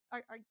 "Really?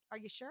 Are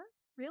you sure?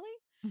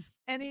 Really?"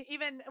 And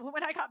even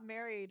when I got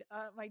married,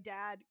 my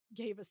dad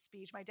gave a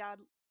speech. My dad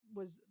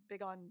was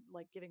big on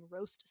like giving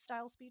roast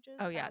style speeches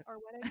Oh, yes. at our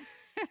weddings.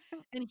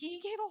 And he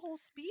gave a whole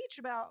speech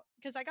about,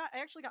 because I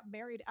actually got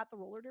married at the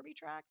roller derby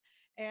track.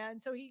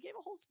 And so he gave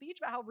a whole speech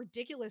about how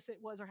ridiculous it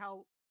was, or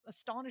how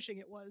astonishing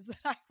it was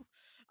that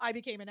I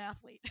became an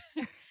athlete.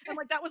 And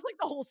like, that was like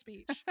the whole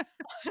speech at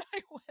my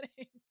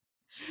wedding.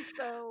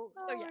 So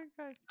Oh yeah,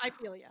 my God. I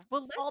feel you.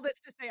 Well, All this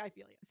to say, I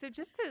feel you. so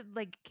just to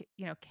like,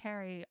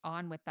 carry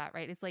on with that,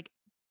 right? It's like,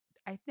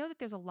 I know that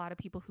there's a lot of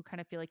people who kind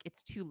of feel like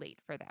it's too late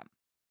for them,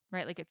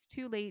 right? Like it's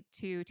too late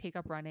to take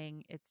up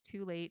running. It's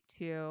too late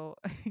to,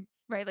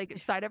 right? Like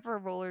sign up for a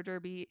roller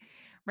derby,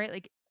 right?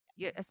 Like,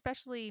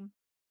 especially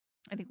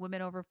I think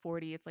women over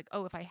 40, it's like,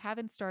 oh, if I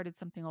haven't started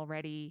something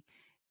already,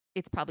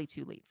 it's probably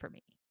too late for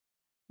me,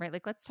 right?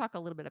 Like, let's talk a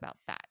little bit about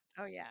that.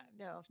 Oh yeah,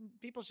 no,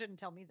 people shouldn't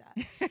tell me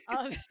that.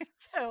 Um,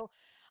 so,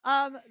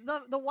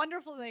 the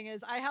wonderful thing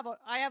is, I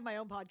have my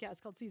own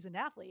podcast called Seasoned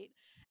Athlete,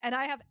 and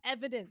I have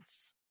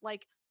evidence,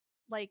 like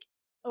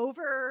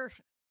over,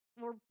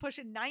 we're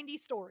pushing 90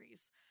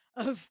 stories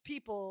of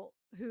people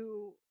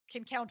who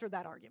can counter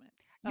that argument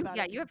about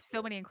it You being have too so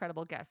late. many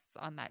incredible guests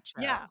on that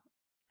show. Yeah.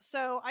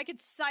 So I could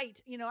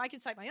cite,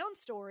 my own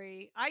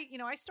story.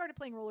 I started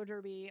playing roller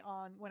derby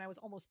when I was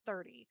almost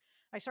 30.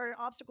 I started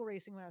obstacle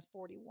racing when I was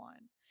 41.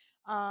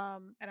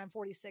 And I'm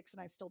 46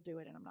 and I still do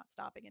it, and I'm not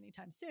stopping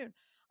anytime soon.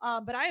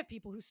 But I have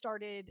people who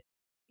started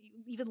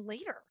even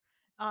later,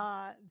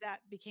 that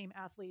became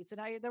athletes. And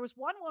there was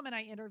one woman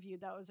I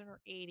interviewed that was in her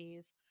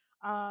 80s.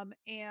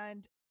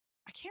 And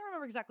I can't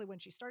remember exactly when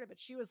she started, but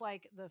she was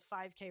like the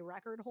 5K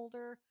record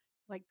holder,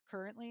 like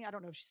currently. I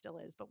don't know if she still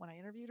is, but when I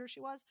interviewed her, she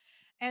was.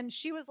 And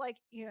she was like,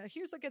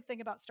 here's the good thing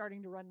about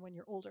starting to run when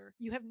you're older.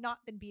 You have not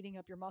been beating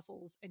up your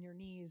muscles and your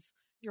knees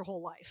your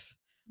whole life.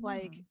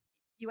 Like, Mm.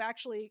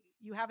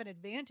 you have an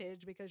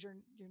advantage, because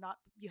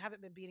you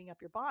haven't been beating up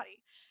your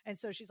body. And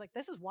so she's like,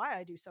 this is why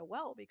I do so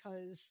well,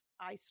 because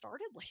I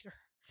started later.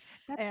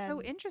 That's so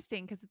And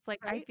interesting because it's like,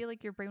 I right. feel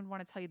like your brain would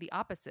want to tell you the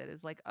opposite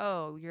is like,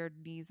 oh, your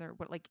knees are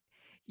what, like,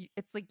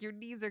 it's like your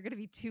knees are going to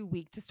be too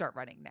weak to start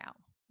running now.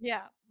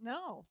 Yeah,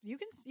 no, you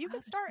can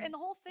start, Awesome. and the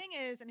whole thing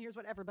is, and here's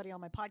what everybody on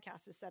my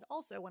podcast has said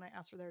also when I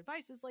ask for their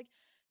advice is like,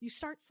 you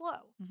start slow.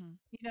 Mhm.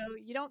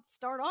 You don't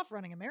start off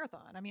running a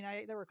marathon. I mean,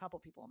 there were a couple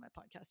people on my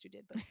podcast who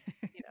did, but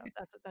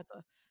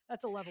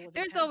that's a level of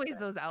There's intense always that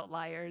those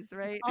outliers,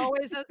 right?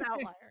 always those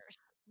outliers.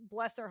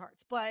 Bless their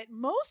hearts. But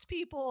most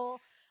people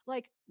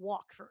like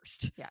walk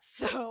first. Yeah.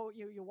 So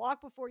you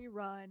walk before you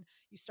run.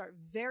 You start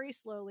very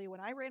slowly. When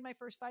I ran my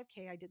first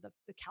 5K, I did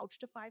the couch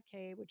to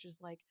 5K, which is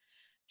like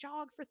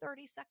jog for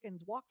 30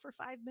 seconds, walk for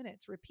 5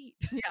 minutes, repeat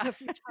Yeah. a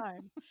few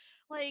times.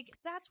 Like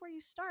that's where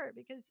you start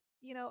because,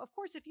 of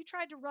course, if you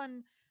tried to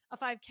run a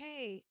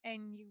 5K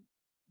and you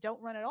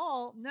don't run at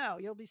all, no,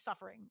 you'll be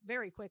suffering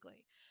very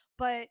quickly.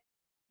 But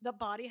the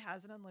body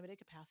has an unlimited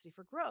capacity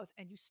for growth,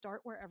 and you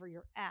start wherever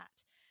you're at.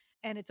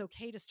 And it's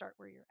okay to start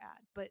where you're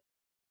at, but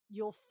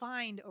you'll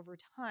find over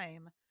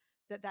time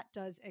that that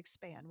does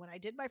expand. When I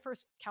did my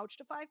first couch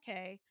to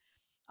 5K,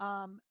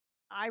 um,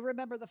 I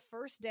remember the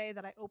first day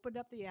that I opened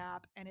up the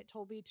app and it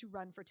told me to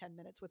run for 10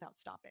 minutes without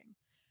stopping.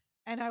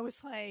 And I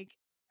was like,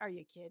 are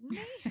you kidding me?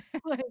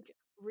 Like,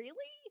 really?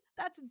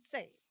 That's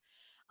insane.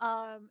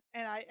 And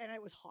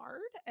it was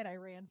hard and I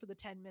ran for the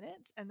 10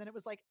 minutes and then it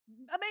was like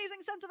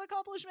amazing sense of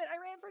accomplishment. I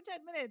ran for 10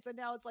 minutes and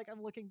now it's like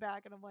I'm looking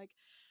back and I'm like,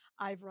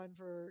 I've run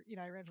for,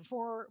 I ran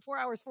for 4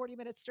 hours, 40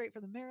 minutes straight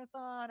for the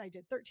marathon. I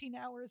did 13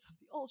 hours of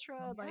the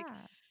ultra. Like,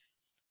 Yeah.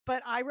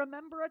 but I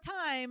remember a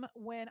time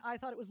when I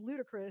thought it was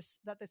ludicrous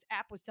that this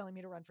app was telling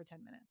me to run for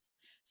 10 minutes.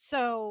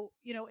 So,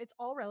 it's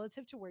all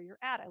relative to where you're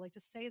at. I like to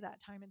say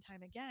that time and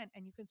time again.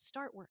 And you can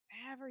start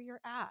wherever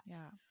you're at.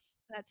 Yeah.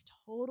 That's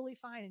totally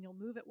fine. And you'll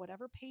move at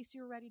whatever pace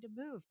you're ready to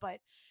move. But,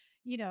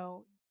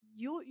 you'll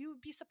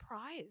be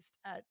surprised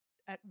at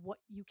what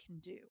you can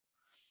do.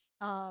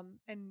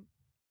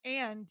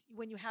 And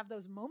when you have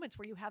those moments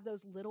where you have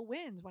those little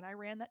wins, when I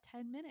ran that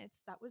 10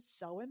 minutes, that was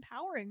so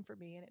empowering for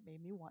me and it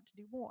made me want to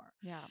do more.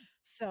 Yeah.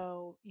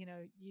 So,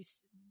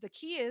 the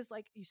key is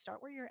like you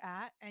start where you're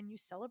at and you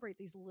celebrate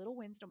these little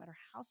wins, no matter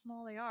how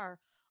small they are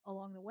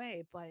along the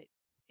way. But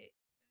it,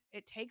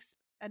 it takes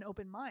an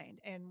open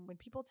mind. And when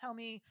people tell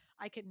me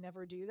I could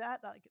never do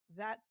that,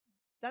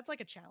 that's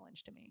like a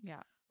challenge to me.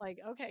 Yeah. Like,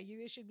 okay, you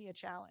issued me a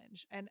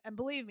challenge. And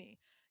believe me,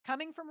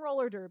 coming from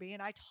roller derby,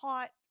 and I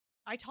taught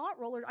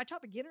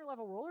beginner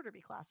level roller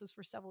derby classes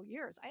for several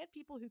years. I had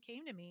people who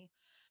came to me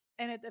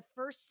and at the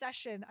first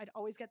session, I'd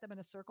always get them in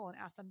a circle and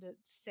ask them to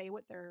say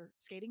what their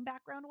skating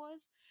background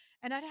was.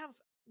 And I'd have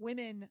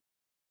women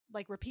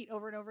like repeat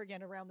over and over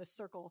again around this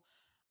circle.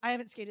 I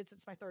haven't skated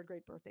since my third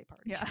grade birthday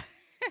party. Yeah.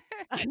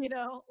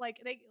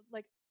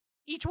 Like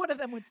each one of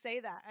them would say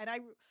that. And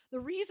the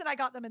reason I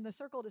got them in the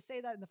circle to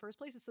say that in the first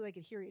place is so they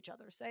could hear each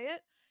other say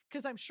it.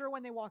 Cause I'm sure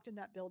when they walked in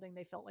that building,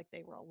 they felt like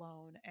they were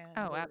alone and Oh,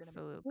 they were going to make a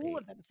fool absolutely.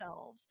 of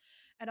themselves.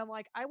 And I'm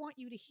like, I want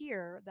you to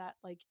hear that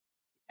like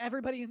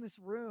everybody in this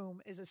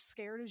room is as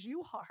scared as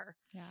you are,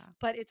 Yeah.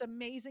 but it's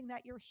amazing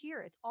that you're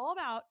here. It's all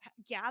about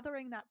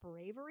gathering that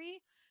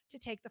bravery to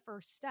take the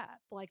first step,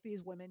 like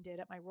these women did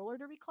at my roller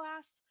derby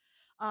class.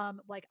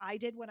 Like I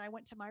did when I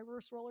went to my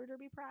first roller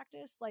derby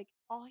practice. Like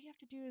all you have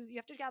to do is you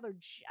have to gather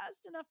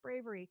just enough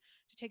bravery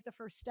to take the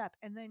first step,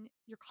 and then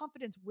your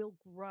confidence will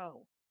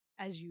grow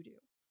as you do.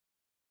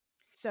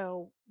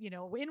 So,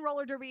 in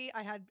roller derby,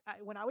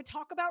 when I would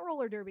talk about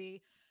roller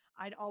derby,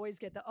 I'd always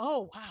get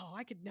oh, wow,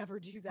 I could never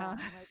do Uh, that. And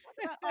when I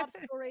talk about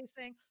obstacle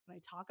racing, when I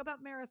talk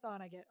about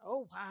marathon, I get,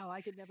 oh, wow,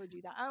 I could never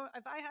do that.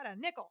 If I had a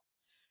nickel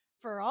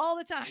for all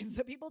the times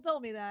that people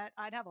told me that,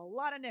 I'd have a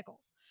lot of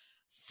nickels.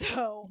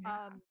 So,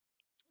 yeah.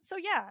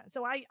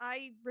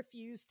 I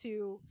refuse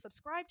to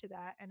subscribe to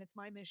that. And it's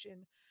my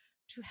mission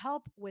to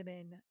help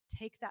women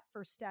take that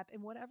first step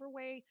in whatever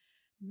way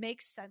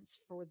makes sense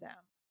for them.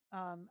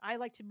 I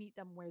like to meet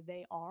them where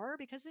they are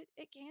because it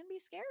can be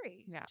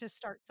scary Yeah. to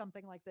start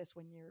something like this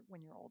when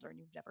you're older and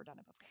you've never done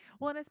it before.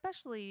 Well, and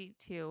especially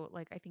too,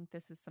 like I think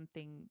this is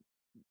something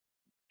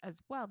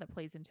as well that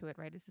plays into it,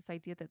 right? Is this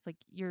idea that's like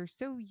you're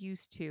so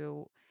used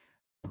to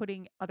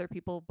putting other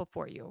people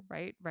before you,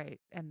 right? Right.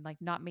 And like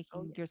not Oh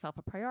making yeah. yourself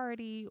a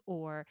priority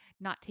or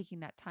not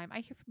taking that time. I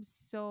hear from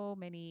so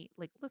many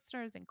like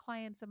listeners and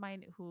clients of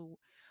mine who,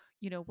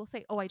 will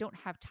say, "Oh, I don't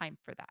have time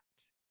for that."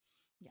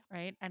 Yeah.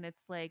 Right. And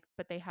it's like,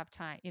 but they have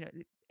time,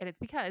 and it's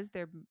because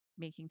they're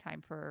making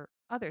time for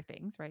other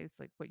things, right? It's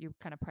like what you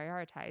kind of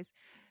prioritize. Right.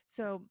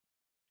 So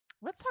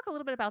let's talk a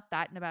little bit about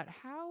that and about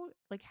how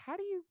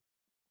do you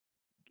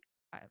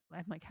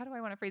I'm like, how do I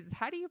want to phrase this?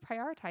 How do you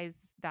prioritize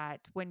that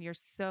when when you're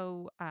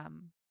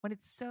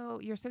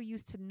so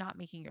used to not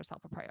making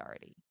yourself a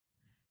priority?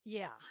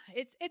 Yeah,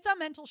 it's a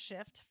mental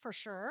shift for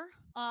sure.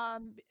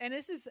 And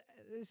this is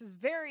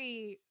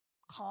very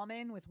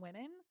common with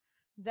women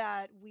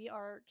that we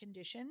are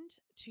conditioned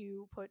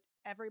to put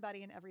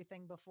everybody and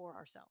everything before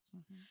ourselves.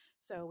 Mhm.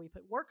 So we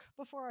put work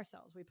before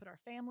ourselves, we put our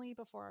family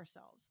before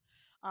ourselves,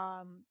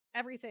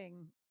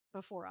 everything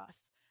before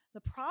us.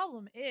 The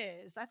problem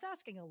is that's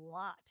asking a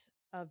lot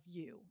of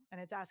you, and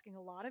it's asking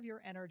a lot of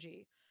your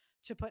energy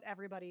to put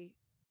everybody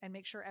and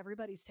make sure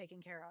everybody's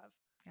taken care of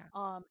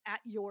Yeah. at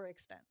your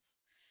expense.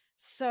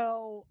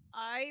 So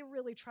I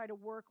really try to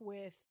work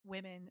with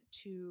women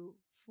to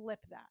flip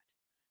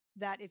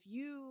that if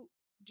you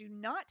do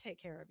not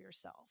take care of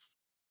yourself,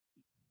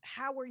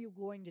 how are you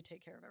going to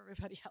take care of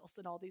everybody else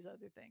and all these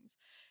other things?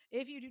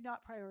 If you do not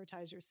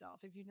prioritize yourself,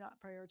 if you do not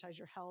prioritize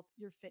your health,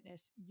 your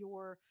fitness,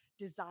 your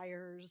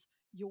desires,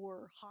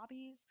 your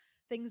hobbies,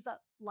 things that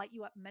light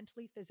you up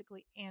mentally,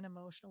 physically, and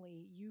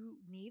emotionally, you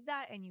need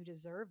that and you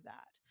deserve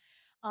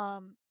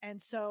that.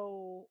 And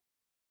so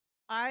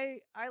I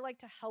like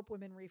to help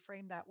women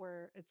reframe that,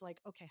 where it's like,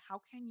 okay, how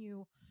can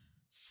you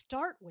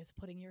start with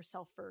putting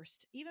yourself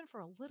first, even for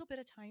a little bit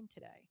of time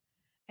today,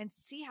 and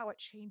see how it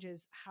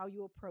changes how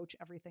you approach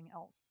everything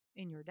else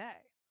in your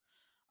day.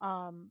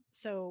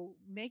 So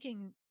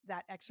making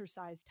that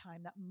exercise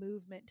time, that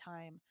movement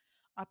time,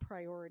 a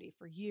priority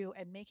for you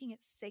and making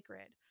it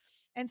sacred.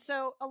 And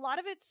so a lot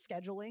of it's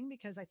scheduling,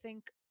 because I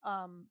think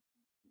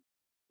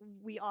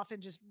we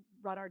often just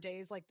run our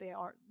days like they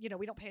are,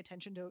 we don't pay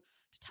attention to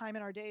time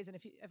in our days. And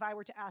if I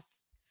were to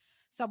ask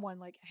someone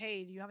like,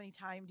 hey, do you have any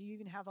time, do you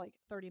even have like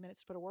 30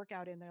 minutes to put a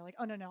workout in, they're like,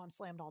 oh no, I'm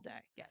slammed all day.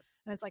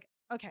 Yes. And it's like,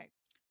 okay,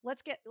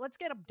 let's get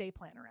a day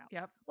planner out.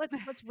 Yep.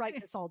 Let's write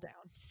this all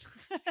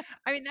down.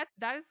 I mean,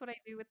 that is what I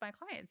do with my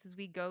clients is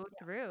we go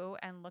Yeah. through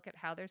and look at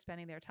how they're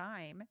spending their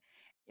time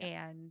Yep.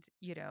 and,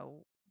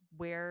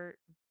 where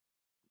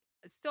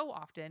so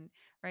often,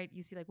 right,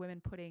 you see like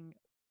women putting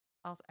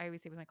also, I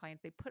always say with my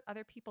clients, they put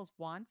other people's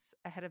wants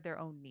ahead of their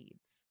own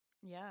needs,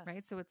 right?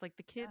 Yes. So it's like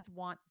the Yeah. kids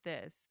want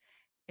this.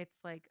 It's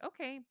like,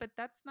 okay, but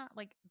that's not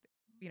like,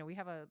 we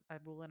have a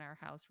rule in our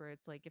house where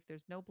it's like, if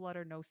there's no blood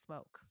or no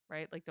smoke,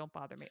 right? Like, don't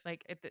bother me.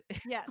 Like,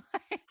 Yes.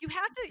 like, You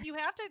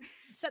have to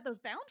set those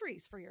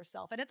boundaries for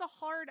yourself. And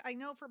I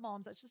know for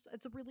moms,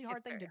 it's a really hard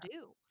it's thing very to hard.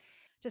 do,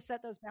 to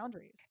set those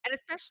boundaries. And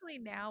especially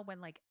now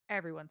when like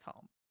everyone's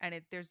home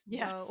and there's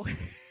no,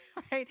 Yes.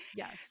 right?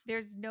 Yes.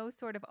 There's no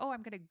sort of, oh,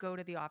 I'm going to go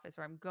to the office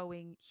or I'm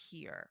going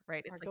here,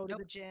 right? Or It's like, go to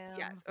nope. the Yes.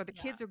 gym. Or the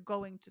Yeah. kids are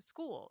going to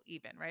school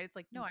even, right? It's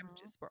like, no,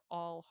 Mhm. we're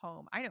all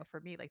home. I know for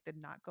me, like the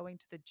not going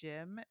to the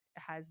gym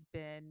has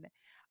been,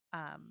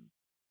 um,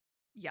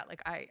 yeah,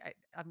 like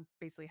I'm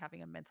basically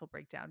having a mental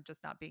breakdown,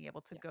 just not being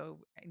able to Yeah.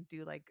 go and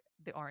do like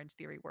the Orange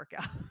Theory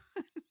workout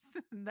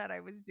that I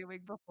was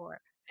doing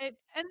before. And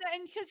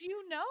because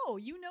you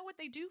know what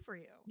they do for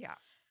you. Yeah.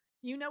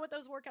 You know what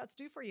those workouts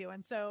do for you.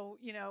 And so,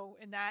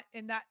 in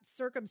that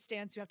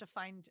circumstance, you have to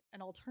find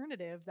an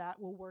alternative that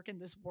will work in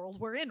this world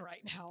we're in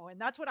right now.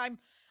 And that's what I'm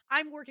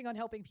working on,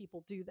 helping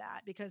people do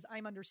that, because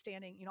I'm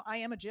understanding, I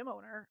am a gym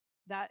owner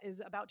that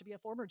is about to be a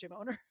former gym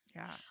owner.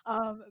 Yeah.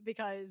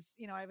 Because,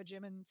 I have a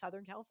gym in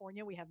Southern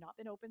California. We have not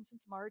been open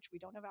since March. We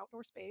don't have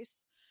outdoor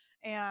space.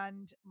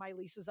 And my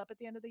lease is up at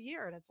the end of the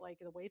year. And it's like,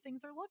 the way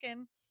things are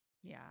looking,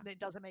 Yeah. it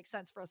doesn't make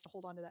sense for us to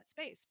hold on to that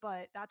space.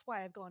 But that's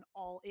why I've gone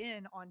all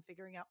in on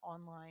figuring out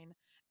online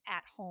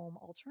at home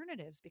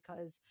alternatives,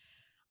 because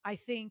I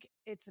think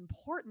it's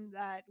important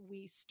that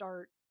we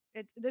start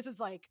it. This is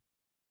like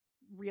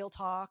real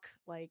talk,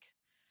 like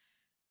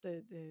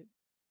the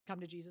come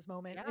to Jesus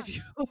moment, Yeah. if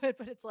you would,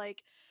 but it's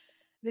like,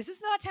 this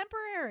is not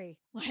temporary.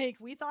 Like,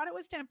 we thought it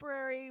was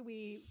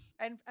temporary.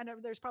 And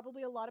there's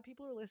probably a lot of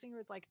people who are listening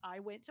where it's like,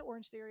 I went to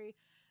Orange Theory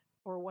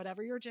or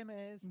whatever your gym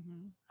is.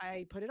 Hmm.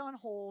 I put it on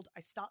hold. I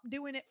stopped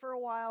doing it for a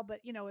while, but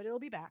it'll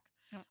be back.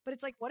 Yep. But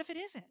it's like, what if it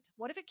isn't?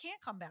 What if it can't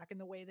come back in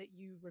the way that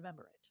you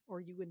remember it or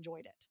you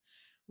enjoyed it?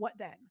 What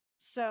then?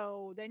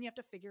 So then you have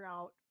to figure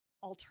out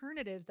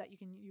alternatives that you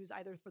can use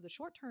either for the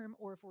short term,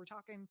 or if we're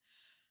talking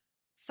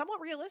somewhat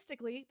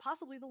realistically,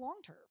 possibly the long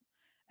term.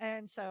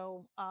 And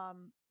so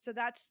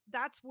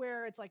that's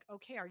where it's like,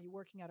 okay, are you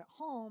working out at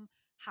home?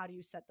 How do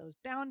you set those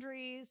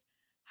boundaries?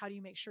 How do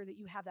you make sure that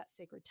you have that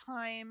sacred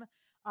time?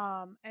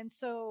 And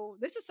so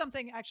this is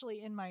something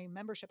actually in my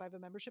membership. I have a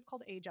membership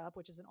called Age Up,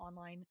 which is an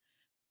online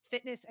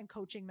fitness and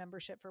coaching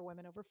membership for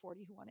women over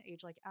 40 who want to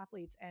age like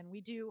athletes. And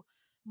we do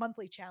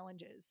monthly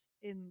challenges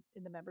in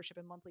the membership,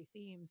 and monthly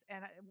themes.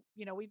 And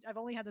I've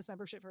only had this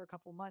membership for a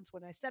couple months.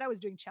 When I said I was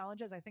doing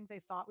challenges, I think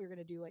they thought we were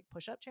going to do like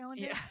push-up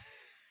challenges. Yeah.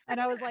 And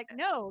I was like,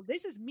 no,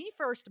 this is me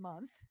first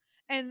month,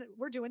 and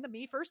we're doing the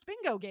me first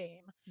bingo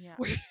game. Yeah.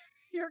 Where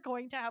you're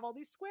going to have all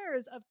these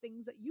squares of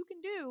things that you can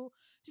do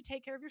to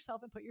take care of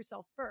yourself and put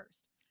yourself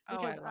first. Oh, I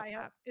Because love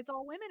that. it's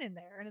all women in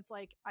there. And it's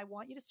like, I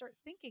want you to start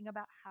thinking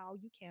about how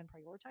you can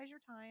prioritize your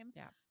time,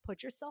 Yeah.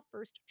 put yourself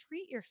first,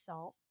 treat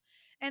yourself.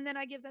 And then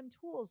I give them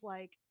tools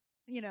like,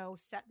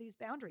 set these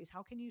boundaries.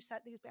 How can you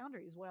set these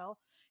boundaries? Well,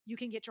 you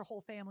can get your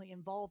whole family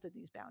involved in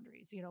these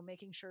boundaries,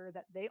 making sure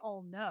that they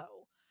all know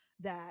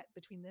that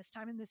between this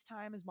time and this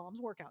time is mom's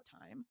workout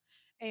time.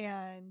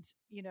 And,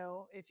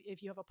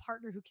 if you have a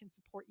partner who can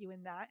support you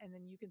in that, and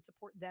then you can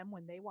support them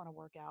when they want to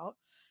work out,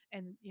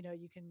 and,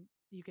 you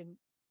can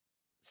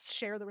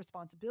share the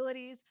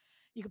responsibilities.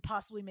 You could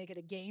possibly make it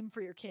a game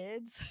for your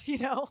kids,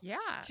 Yeah.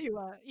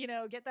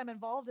 to get them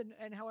involved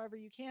and however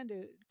you can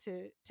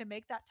to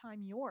make that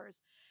time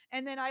yours.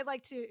 And then I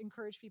like to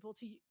encourage people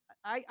to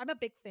I'm a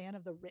big fan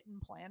of the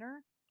written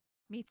planner,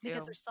 Me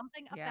because too. there's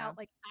something Yeah. about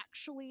like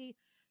actually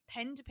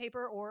pen to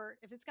paper, or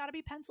if it's got to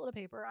be pencil to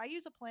paper, I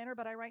use a planner,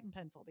 but I write in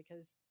pencil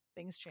because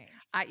things change.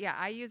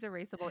 I use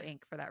erasable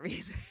ink for that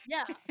reason.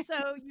 Yeah.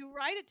 So you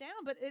write it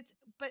down, but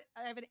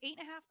I have an 8.5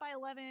 by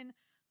 11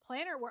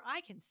 planner where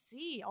I can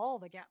see all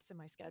the gaps in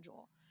my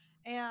schedule.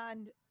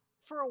 And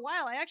for a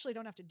while, I actually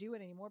don't have to do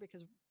it anymore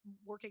because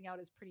working out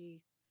is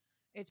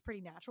it's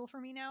pretty natural for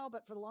me now.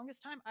 But for the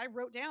longest time, I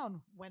wrote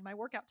down when my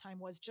workout time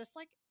was, just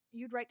like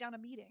you'd write down a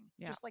meeting,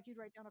 just like you'd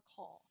write down a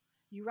call.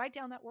 You write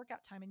down that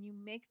workout time and you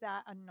make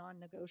that a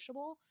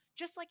non-negotiable,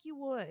 just like you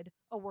would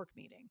a work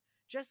meeting,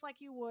 just like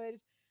you would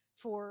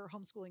for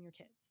homeschooling your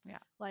kids. Yeah.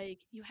 Like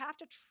you have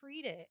to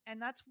treat it.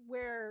 And that's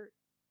where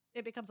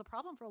it becomes a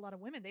problem for a lot of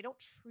women. They don't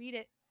treat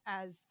it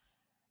as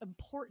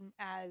important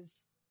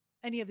as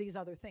any of these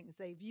other things.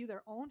 They view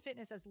their own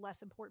fitness as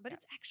less important, but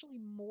it's actually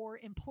more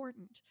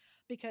important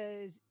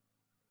because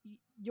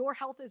your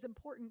health is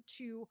important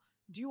to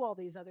do all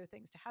these other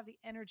things, to have the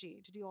energy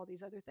to do all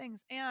these other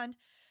things. And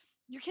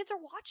your kids are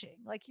watching,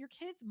 like your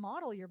kids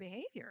model your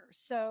behavior.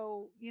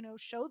 So,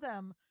 show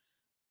them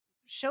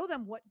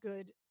what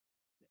good,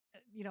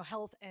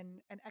 health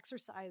and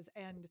exercise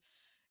and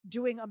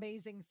doing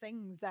amazing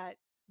things that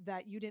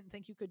you didn't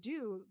think you could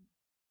do.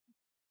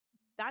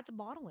 That's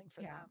modeling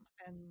for them.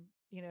 And,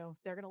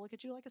 they're going to look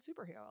at you like a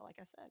superhero, like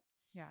I said.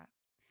 Yeah.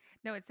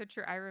 No, it's so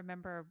true. I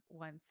remember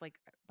once, like,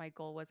 my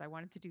goal was I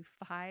wanted to do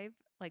 5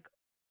 like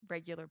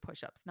regular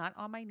push-ups, not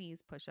on my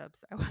knees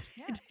push-ups. I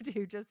wanted to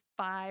do just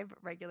 5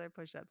 regular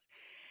push-ups.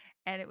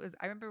 And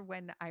I remember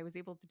when I was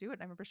able to do it,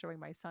 I remember showing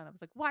my son, I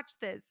was like, watch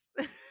this.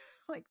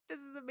 Like, this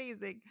is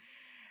amazing.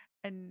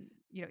 And,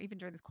 even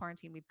during this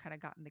quarantine, we've kind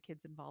of gotten the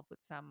kids involved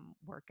with some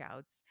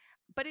workouts,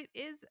 but it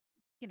is,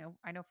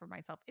 I know for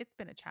myself, it's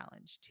been a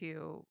challenge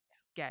to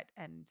get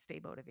and stay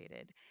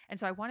motivated. And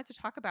so I wanted to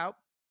talk about,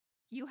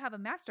 you have a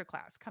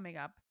masterclass coming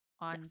up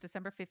on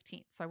December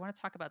 15th. So I want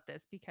to talk about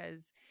this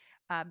because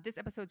this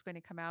episode is going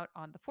to come out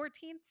on the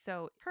 14th.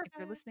 So if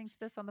you're listening to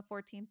this on the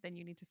 14th, then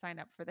you need to sign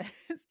up for this.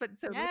 But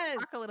so let's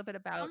talk a little bit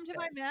about come to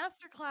my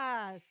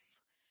masterclass.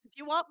 If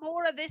you want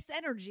more of this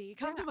energy,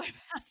 come to my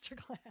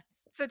masterclass.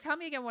 So tell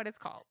me again what it's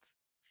called.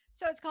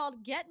 So it's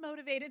called Get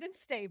Motivated and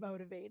Stay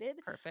Motivated.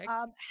 Perfect.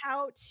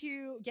 How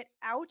to get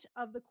out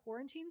of the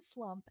quarantine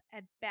slump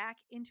and back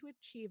into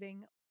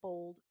achieving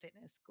bold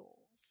fitness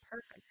goals.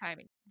 Perfect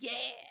timing. Yeah.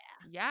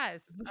 Yes.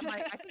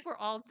 I think we're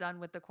all done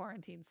with the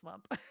quarantine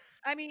slump.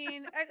 I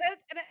mean,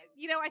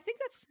 I think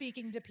that's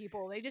speaking to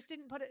people. They just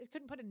couldn't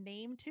put a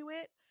name to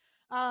it.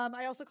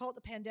 I also call it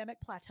the pandemic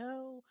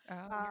plateau.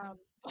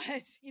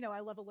 But, I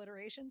love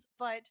alliterations,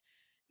 but,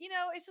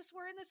 it's just,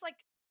 we're in this, like,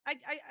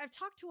 I've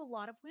talked to a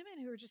lot of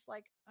women who are just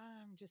like,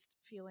 I'm just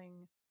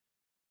feeling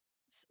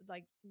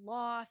like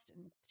lost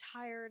and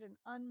tired and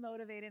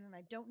unmotivated. And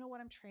I don't know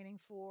what I'm training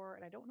for.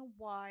 And I don't know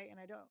why.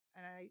 And I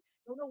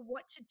don't know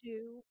what to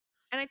do.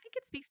 And I think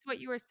it speaks to what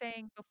you were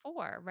saying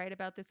before, right?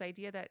 About this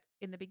idea that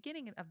in the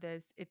beginning of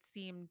this, it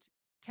seemed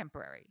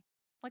temporary.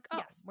 Like,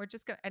 we're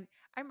just going to, and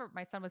I remember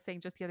my son was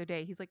saying just the other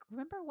day, he's like,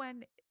 remember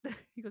when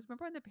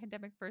the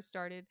pandemic first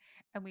started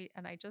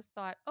and I just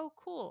thought, oh,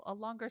 cool, a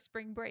longer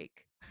spring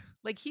break.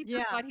 Like he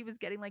thought he was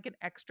getting like an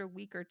extra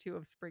week or 2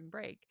 of spring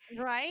break.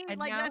 Right. And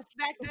like that's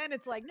back then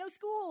it's like, no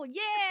school.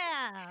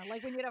 Yeah.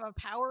 Like when you'd have a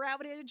power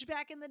outage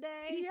back in the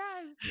day.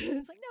 Yes.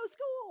 It's like, no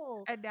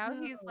school. And now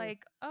he's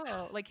like,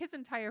 oh, like his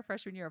entire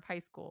freshman year of high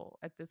school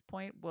at this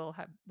point will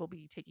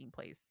be taking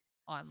place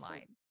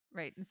online.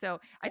 Right. And so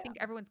I think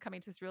everyone's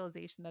coming to this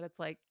realization that it's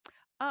like,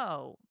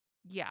 oh,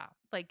 yeah,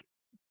 like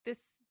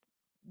this,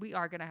 we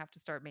are going to have to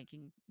start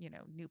making,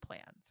 new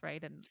plans.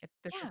 Right. And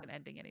this isn't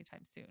ending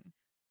anytime soon.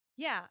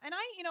 Yeah. And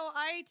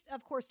I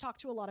of course talk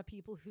to a lot of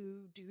people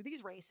who do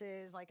these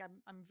races. Like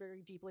I'm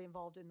very deeply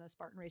involved in the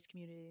Spartan race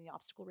community, the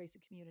obstacle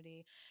racing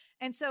community.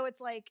 And so it's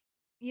like,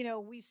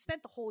 we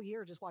spent the whole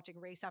year just watching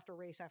race after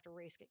race after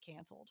race get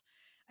canceled.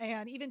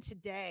 And even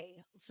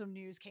today, some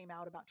news came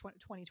out about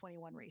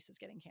 2021 races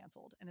getting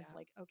canceled. And it's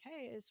like,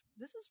 okay,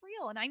 this is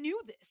real. And I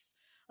knew this.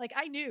 Like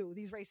I knew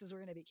these races were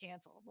going to be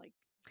canceled. Like,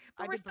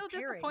 but we're still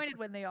disappointed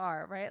when they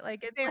are, right?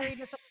 Like it's very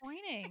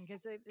disappointing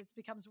because it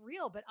becomes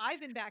real. But I've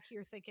been back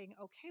here thinking,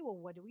 okay, well,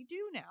 what do we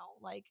do now?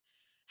 Like,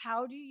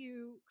 how do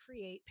you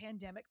create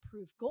pandemic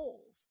proof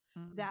goals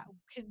that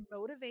can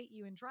motivate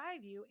you and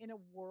drive you in a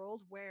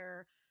world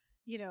where,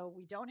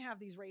 we don't have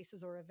these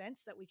races or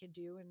events that we can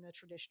do in the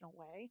traditional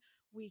way.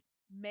 We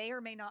may or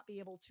may not be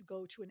able to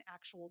go to an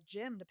actual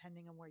gym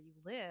depending on where you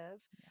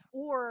live.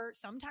 Or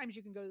sometimes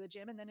you can go to the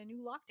gym and then a new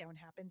lockdown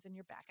happens and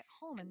you're back at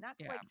home. And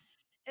that's like,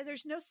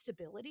 there's no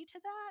stability to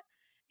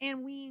that.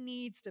 And we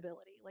need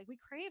stability. Like we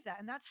crave that.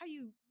 And that's how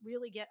you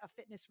really get a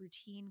fitness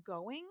routine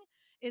going,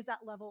 is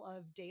that level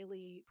of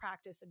daily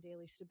practice and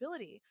daily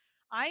stability.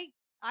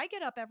 I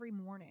get up every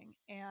morning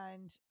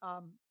and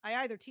I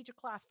either teach a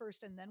class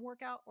first and then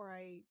work out, or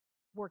I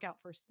work out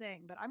first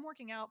thing. But I'm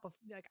working out,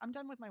 like I'm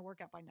done with my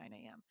workout by 9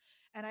 a.m.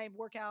 and I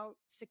work out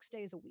 6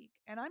 days a week.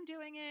 And I'm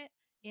doing it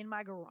in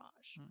my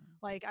garage.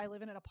 Like I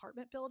live in an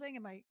apartment building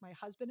and my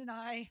husband and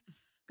I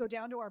go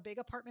down to our big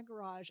apartment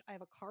garage. I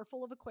have a car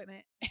full of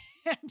equipment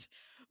and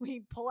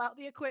we pull out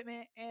the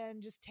equipment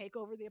and just take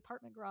over the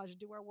apartment garage and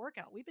do our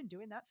workout. We've been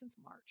doing that since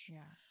March.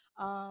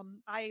 Yeah.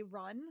 I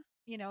run,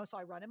 so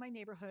I run in my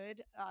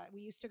neighborhood.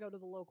 We used to go to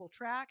the local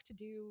track to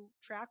do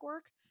track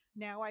work.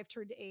 Now I've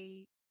turned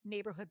a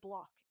neighborhood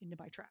block into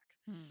my track.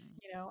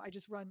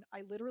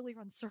 I literally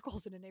run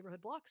circles in a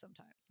neighborhood block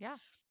sometimes. Yeah.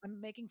 I'm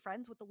making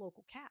friends with the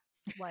local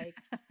cats. Like,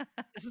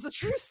 this is a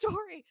true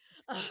story.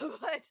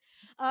 But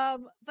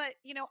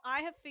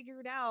I have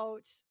figured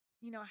out,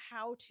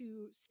 how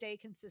to stay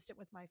consistent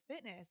with my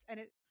fitness. And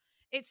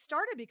it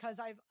started because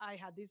I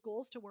had these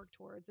goals to work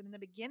towards. And in the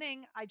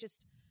beginning, I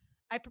just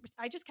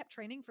kept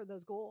training for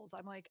those goals.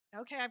 I'm like,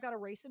 okay, I've got a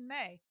race in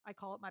May. I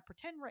call it my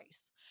pretend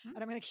race. Mm.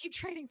 And I'm going to keep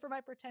training for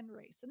my pretend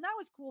race. And that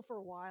was cool for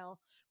a while.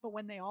 But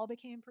when they all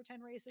became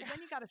pretend races,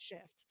 then you got to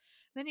shift.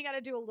 Then you got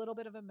to do a little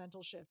bit of a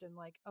mental shift and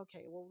like,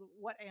 okay, well,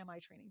 what am I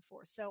training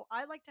for? So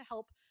I like to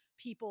help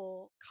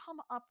people come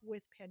up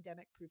with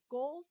pandemic proof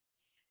goals.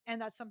 And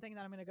that's something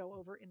that I'm going to go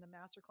over in the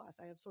masterclass.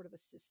 I have sort of a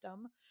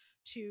system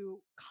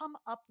to come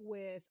up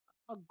with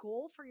a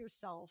goal for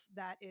yourself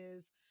that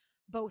is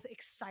both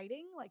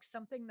exciting, like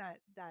something that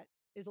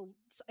is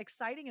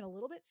exciting and a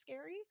little bit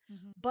scary,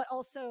 but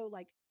also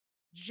like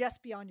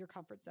just beyond your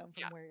comfort zone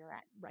from where you're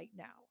at right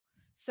now.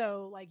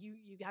 So like you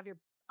have your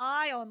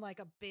eye on like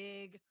a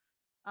big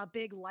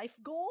life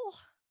goal,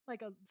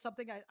 like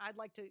something I'd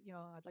like to,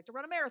 I'd like to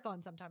run a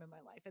marathon sometime in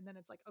my life. And then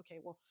it's like, okay,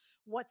 well,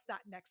 what's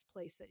that next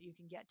place that you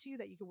can get to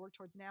that you can work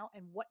towards now,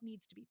 and what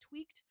needs to be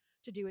tweaked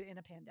to do it in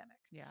a pandemic?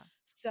 Yeah.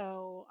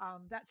 So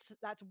that's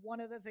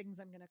one of the things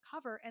I'm going to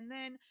cover. And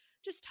then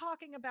just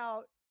talking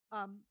about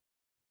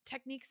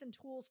techniques and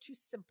tools to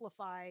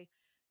simplify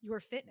your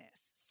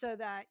fitness, so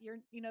that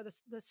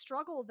the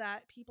struggle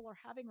that people are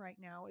having right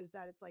now is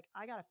that it's like,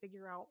 I got to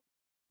figure out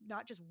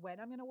not just when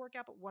I'm going to work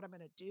out, but what I'm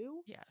going to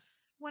do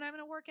when I'm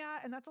going to work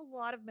out. And that's a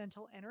lot of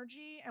mental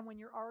energy. And when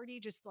you're already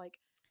just like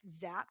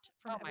zapped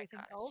from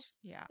everything else,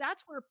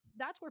 that's where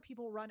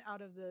people run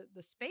out of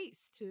the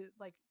space to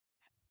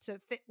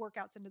fit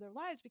workouts into their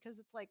lives, because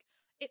it's like,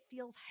 it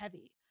feels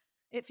heavy.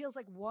 It feels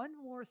like one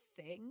more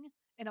thing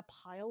in a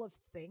pile of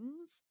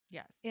things.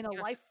 Yes. In a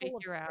life full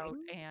of out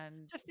things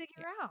and to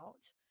figure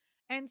out.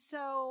 And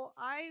so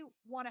I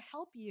want to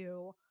help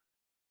you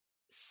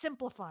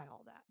simplify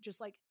all that.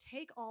 Just like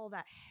take all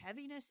that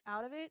heaviness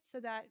out of it, so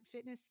that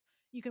fitness,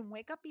 you can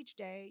wake up each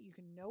day, you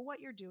can know what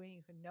you're doing,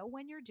 you can know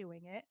when you're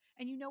doing it,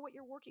 and you know what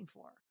you're working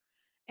for.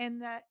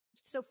 And that,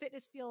 so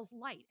fitness feels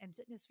light, and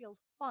fitness feels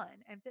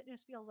fun, and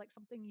fitness feels like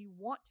something you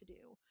want to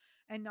do,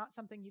 and not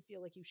something you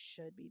feel like you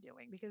should be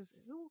doing. Because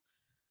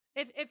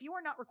if you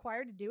are not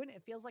required to do it, and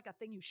it feels like a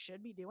thing you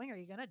should be doing, are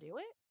you going to do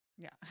it?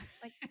 Yeah.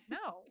 Like,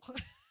 no.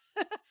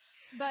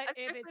 But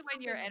especially if it's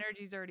when your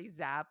energy's already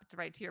zapped,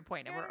 right to your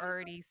point, and we're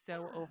already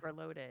so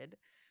overloaded.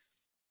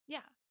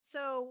 Yeah.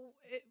 So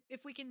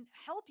if we can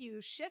help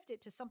you shift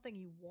it to something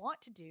you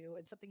want to do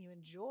and something you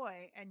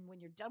enjoy, and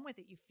when you're done with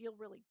it, you feel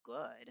really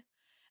good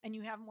and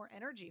you have more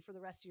energy for the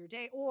rest of your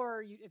day,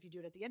 or if you do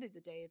it at the end of the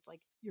day, it's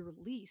like your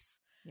release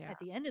at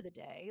the end of the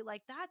day,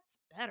 like that's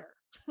better.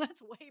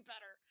 That's way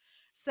better.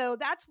 So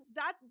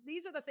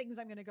these are the things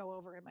I'm going to go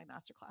over in my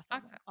masterclass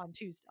on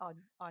Tuesday,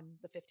 on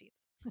the 15th,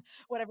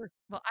 whatever.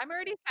 Well, I'm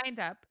already signed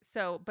up.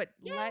 So, but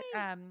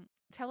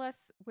tell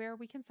us where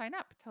we can sign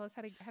up. Tell us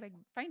how to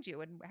find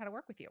you and how to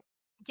work with you.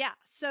 Yeah.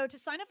 So to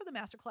sign up for the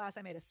masterclass,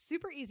 I made a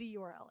super easy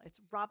URL. It's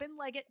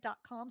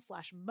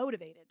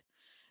robinleggett.com/motivated.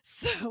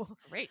 So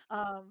great.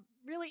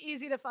 Really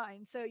easy to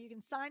find. So you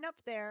can sign up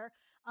there.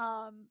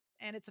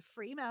 And it's a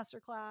free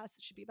masterclass.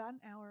 It should be about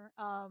an hour.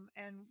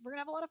 And we're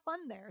gonna have a lot of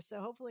fun there. So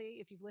hopefully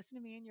if you've listened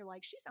to me and you're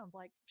like, she sounds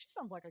like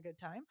a good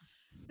time,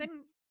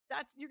 then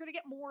you're going to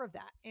get more of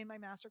that in my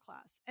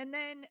masterclass. And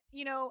then,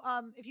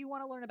 if you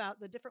want to learn about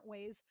the different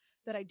ways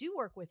that I do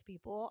work with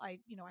people, I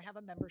have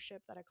a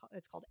membership that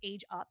it's called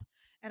Age Up.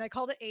 And I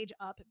called it Age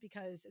Up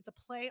because it's a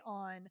play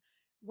on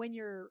when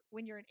you're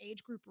an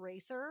age group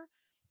racer,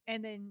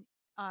 and then,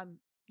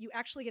 you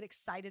actually get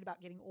excited about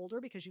getting older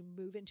because you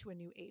move into a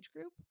new age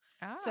group.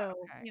 So,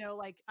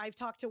 like I've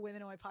talked to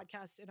women on my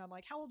podcast and I'm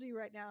like, how old are you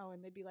right now?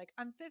 And they'd be like,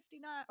 I'm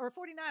 59 or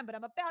 49, but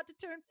I'm about to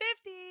turn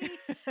 50.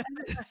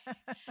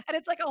 And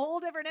it's like a whole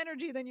different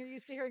energy than you're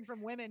used to hearing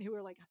from women who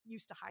are like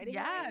used to hiding.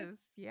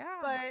 Yes.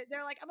 Yeah. But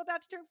they're like, I'm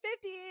about to turn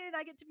 50 and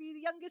I get to be the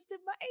youngest in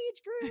my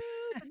age group.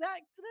 And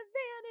that's an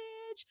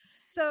advantage.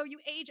 So you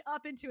age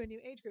up into a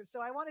new age group.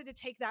 So I wanted to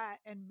take that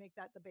and make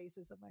that the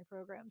basis of my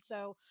program.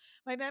 So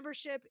my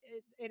membership,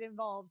 it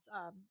involves,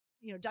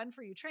 done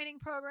for you training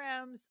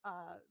programs,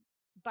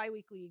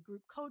 biweekly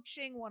group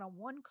coaching,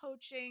 one-on-one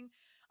coaching.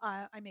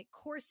 I make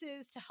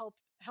courses to help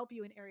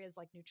you in areas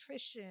like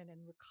nutrition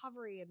and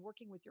recovery and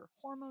working with your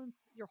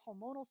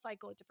hormonal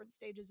cycle at different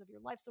stages of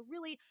your life. So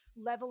really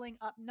leveling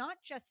up,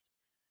 not just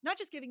not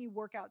just giving you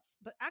workouts,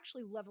 but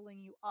actually leveling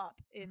you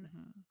up in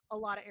a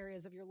lot of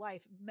areas of your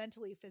life,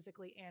 mentally,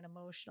 physically, and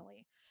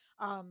emotionally.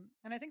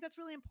 And I think that's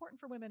really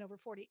important for women over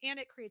 40. And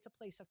it creates a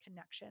place of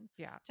connection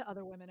to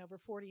other women over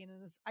 40. And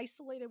in this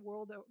isolated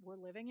world that we're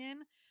living in,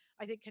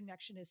 I think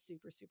connection is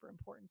super, super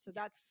important. So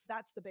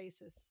that's the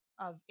basis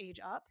of Age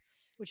Up,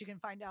 which you can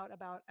find out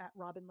about at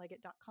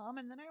robinleggett.com.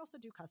 And then I also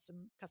do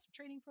custom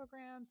training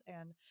programs.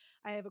 And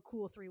I have a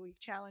cool 3-week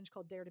challenge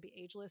called Dare to be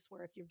Ageless,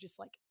 where if you've just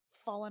like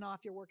fallen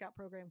off your workout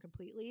program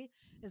completely,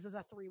 this is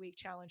a 3-week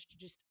challenge to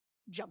just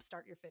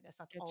jumpstart your fitness.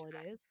 That's all it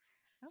is.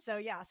 So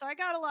yeah, so I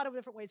got a lot of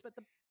different ways, but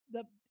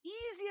the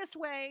easiest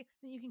way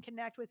that you can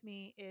connect with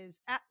me is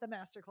at the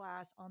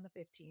masterclass on the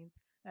 15th.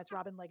 That's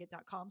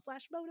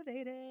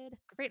robinleggett.com/motivated.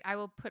 Great. I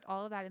will put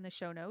all of that in the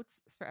show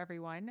notes for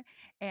everyone.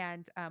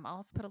 And I'll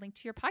also put a link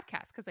to your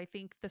podcast, because I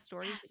think the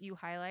stories that you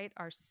highlight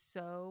are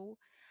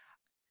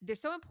they're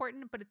so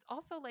important, but it's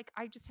also like,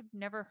 I just have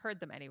never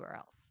heard them anywhere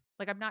else.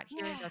 Like, I'm not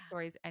hearing those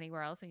stories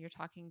anywhere else. And you're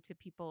talking to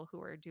people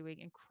who are doing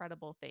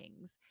incredible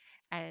things.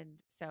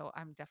 And so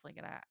I'm definitely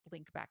going to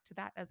link back to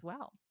that as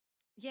well.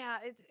 Yeah.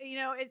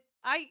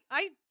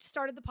 I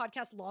started the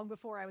podcast long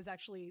before I was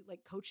actually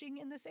like coaching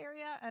in this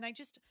area. And it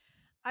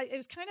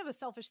was kind of a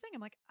selfish thing. I'm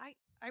like,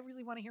 I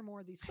really want to hear more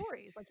of these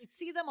stories. Like, you'd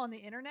see them on the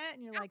internet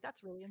and you're like,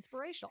 that's really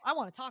inspirational. I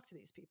want to talk to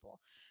these people.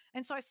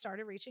 And so I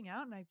started reaching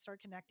out and I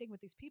started connecting with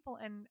these people.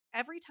 And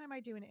every time I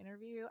do an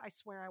interview, I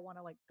swear I want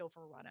to like go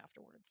for a run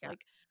afterwards. Yeah.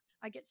 Like,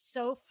 I get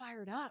so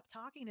fired up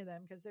talking to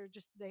them, because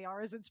they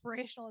are as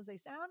inspirational as they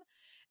sound.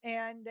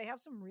 And they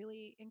have some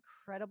really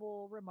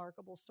incredible,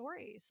 remarkable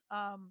stories.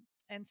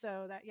 And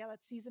so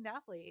that's Seasoned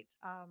Athlete.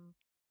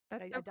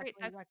 That's so great.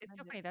 It's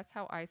so funny. That's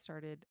how I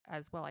started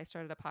as well. I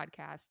started a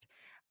podcast,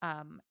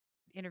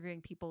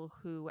 interviewing people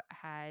who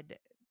had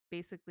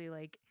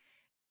basically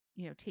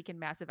taken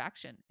massive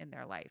action in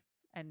their life,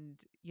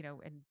 and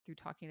through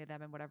talking to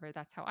them and whatever,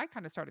 that's how I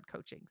kind of started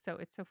coaching. So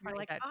it's so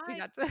funny that we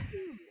got to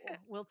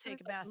will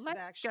take massive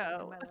action in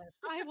my life.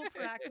 I will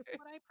practice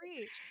what I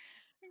preach.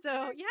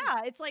 So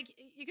yeah, it's like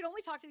you can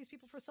only talk to these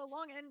people for so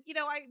long. And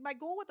my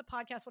goal with the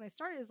podcast when I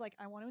started is like,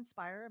 I want to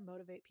inspire and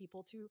motivate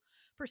people to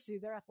pursue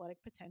their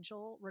athletic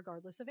potential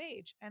regardless of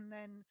age. And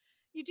then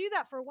you do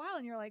that for a while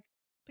and you're like,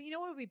 but you know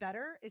what would be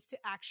better is to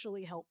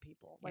actually help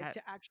people, like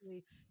to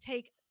actually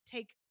take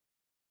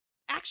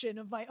action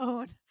of my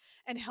own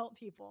and help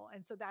people.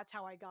 And so that's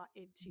how I got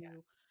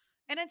into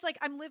and it's like,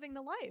 I'm living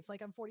the life.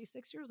 Like, I'm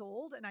 46 years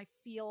old and I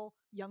feel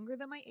younger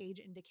than my age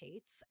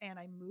indicates, and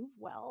I move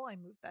well. I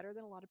move better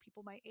than a lot of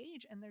people my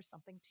age. And there's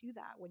something to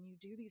that. When you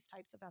do these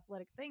types of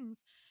athletic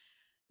things,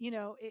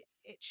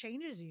 it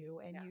changes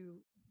you, and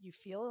you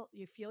feel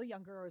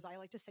younger, or as I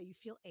like to say, you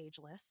feel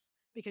ageless,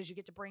 because you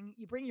get to bring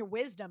your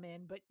wisdom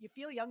in, but you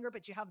feel younger,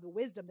 but you have the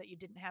wisdom that you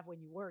didn't have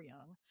when you were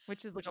young,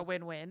 which is like a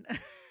win-win.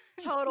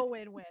 Total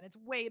win-win. It's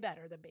way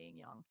better than being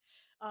young.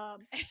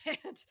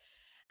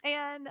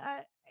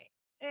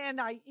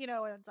 And I,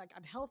 it's like,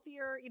 I'm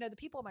healthier. The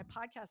people on my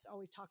podcast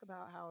always talk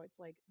about how it's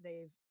like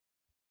they've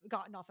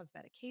gotten off of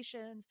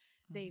medications,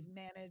 they've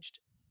managed,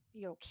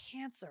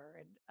 cancer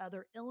and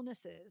other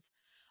illnesses,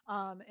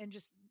 and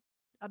just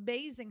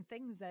amazing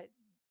things that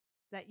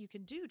you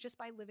can do just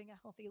by living a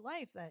healthy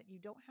life, that you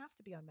don't have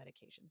to be on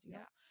medications. You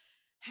don't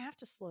have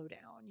to slow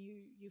down.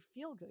 You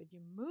feel good. You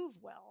move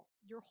well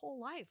your whole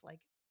life.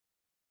 Like,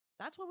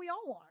 that's what we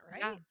all want,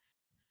 right? Yeah.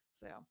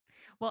 So,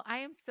 well, I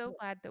am so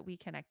glad that we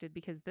connected,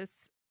 because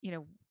this,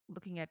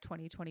 looking at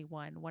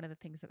 2021, one of the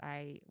things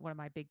one of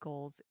my big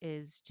goals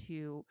is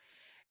to,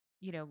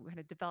 kind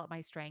of develop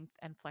my strength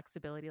and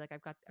flexibility. Like,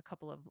 I've got a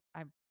couple of,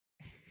 I'm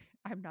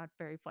not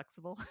very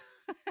flexible.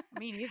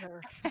 Me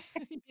neither.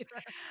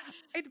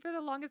 For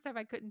the longest time,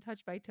 I couldn't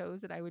touch my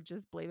toes, and I would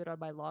just blame it on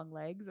my long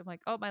legs. I'm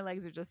like, oh, my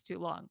legs are just too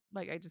long.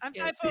 Like, I'm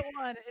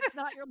 5'1". It's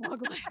not your long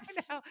legs.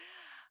 I know.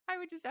 I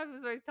was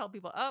always tell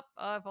people,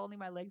 if only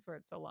my legs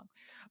weren't so long.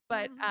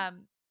 But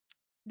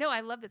no, I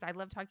love this. I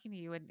love talking to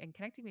you and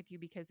connecting with you,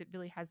 because it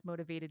really has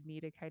motivated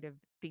me to kind of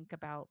think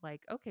about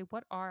like, okay,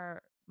 what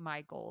are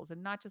my goals?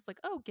 And not just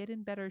like, oh, get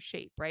in better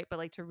shape, right? But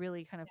like to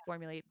really kind of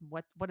formulate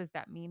what does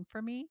that mean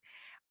for me?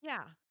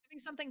 Yeah. Having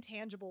something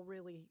tangible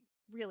really,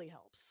 really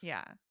helps.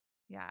 Yeah.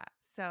 Yeah.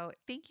 So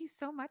thank you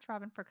so much,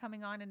 Robin, for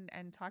coming on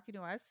and talking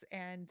to us.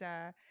 And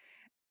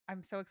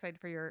I'm so excited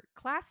for your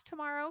class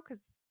tomorrow,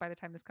 because by the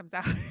time this comes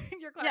out,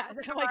 your class is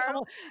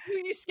tomorrow.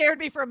 You scared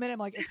me for a minute. I'm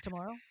like, it's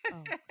tomorrow?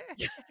 Oh.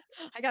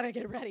 I got to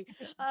get ready.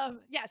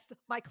 Yes,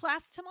 my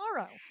class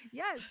tomorrow.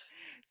 Yes.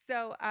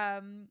 So,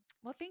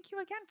 well, thank you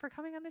again for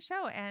coming on the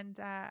show, and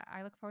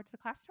I look forward to the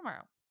class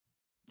tomorrow.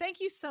 Thank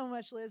you so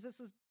much, Liz.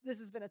 This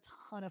has been a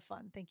ton of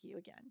fun. Thank you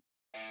again.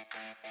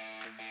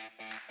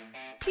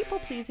 People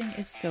pleasing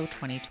is so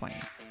 2020,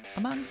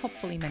 among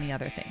hopefully many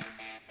other things.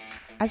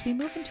 As we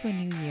move into a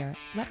new year,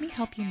 let me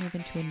help you move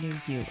into a new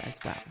you as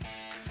well.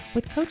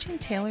 With coaching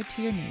tailored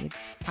to your needs,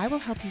 I will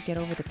help you get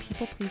over the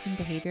people-pleasing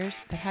behaviors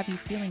that have you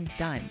feeling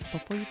done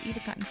before you've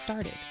even gotten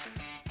started.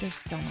 There's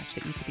so much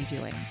that you could be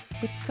doing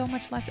with so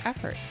much less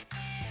effort.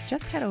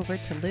 Just head over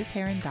to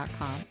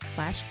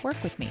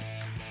lizheron.com/work with me.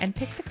 and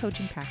pick the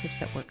coaching package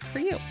that works for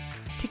you.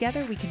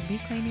 Together, we can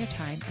reclaim your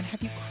time and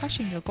have you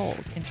crushing your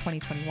goals in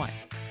 2021.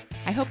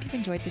 I hope you've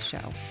enjoyed the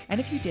show, and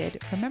if you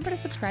did, remember to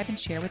subscribe and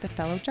share with a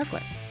fellow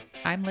juggler.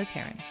 I'm Liz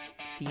Heron.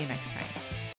 See you next time.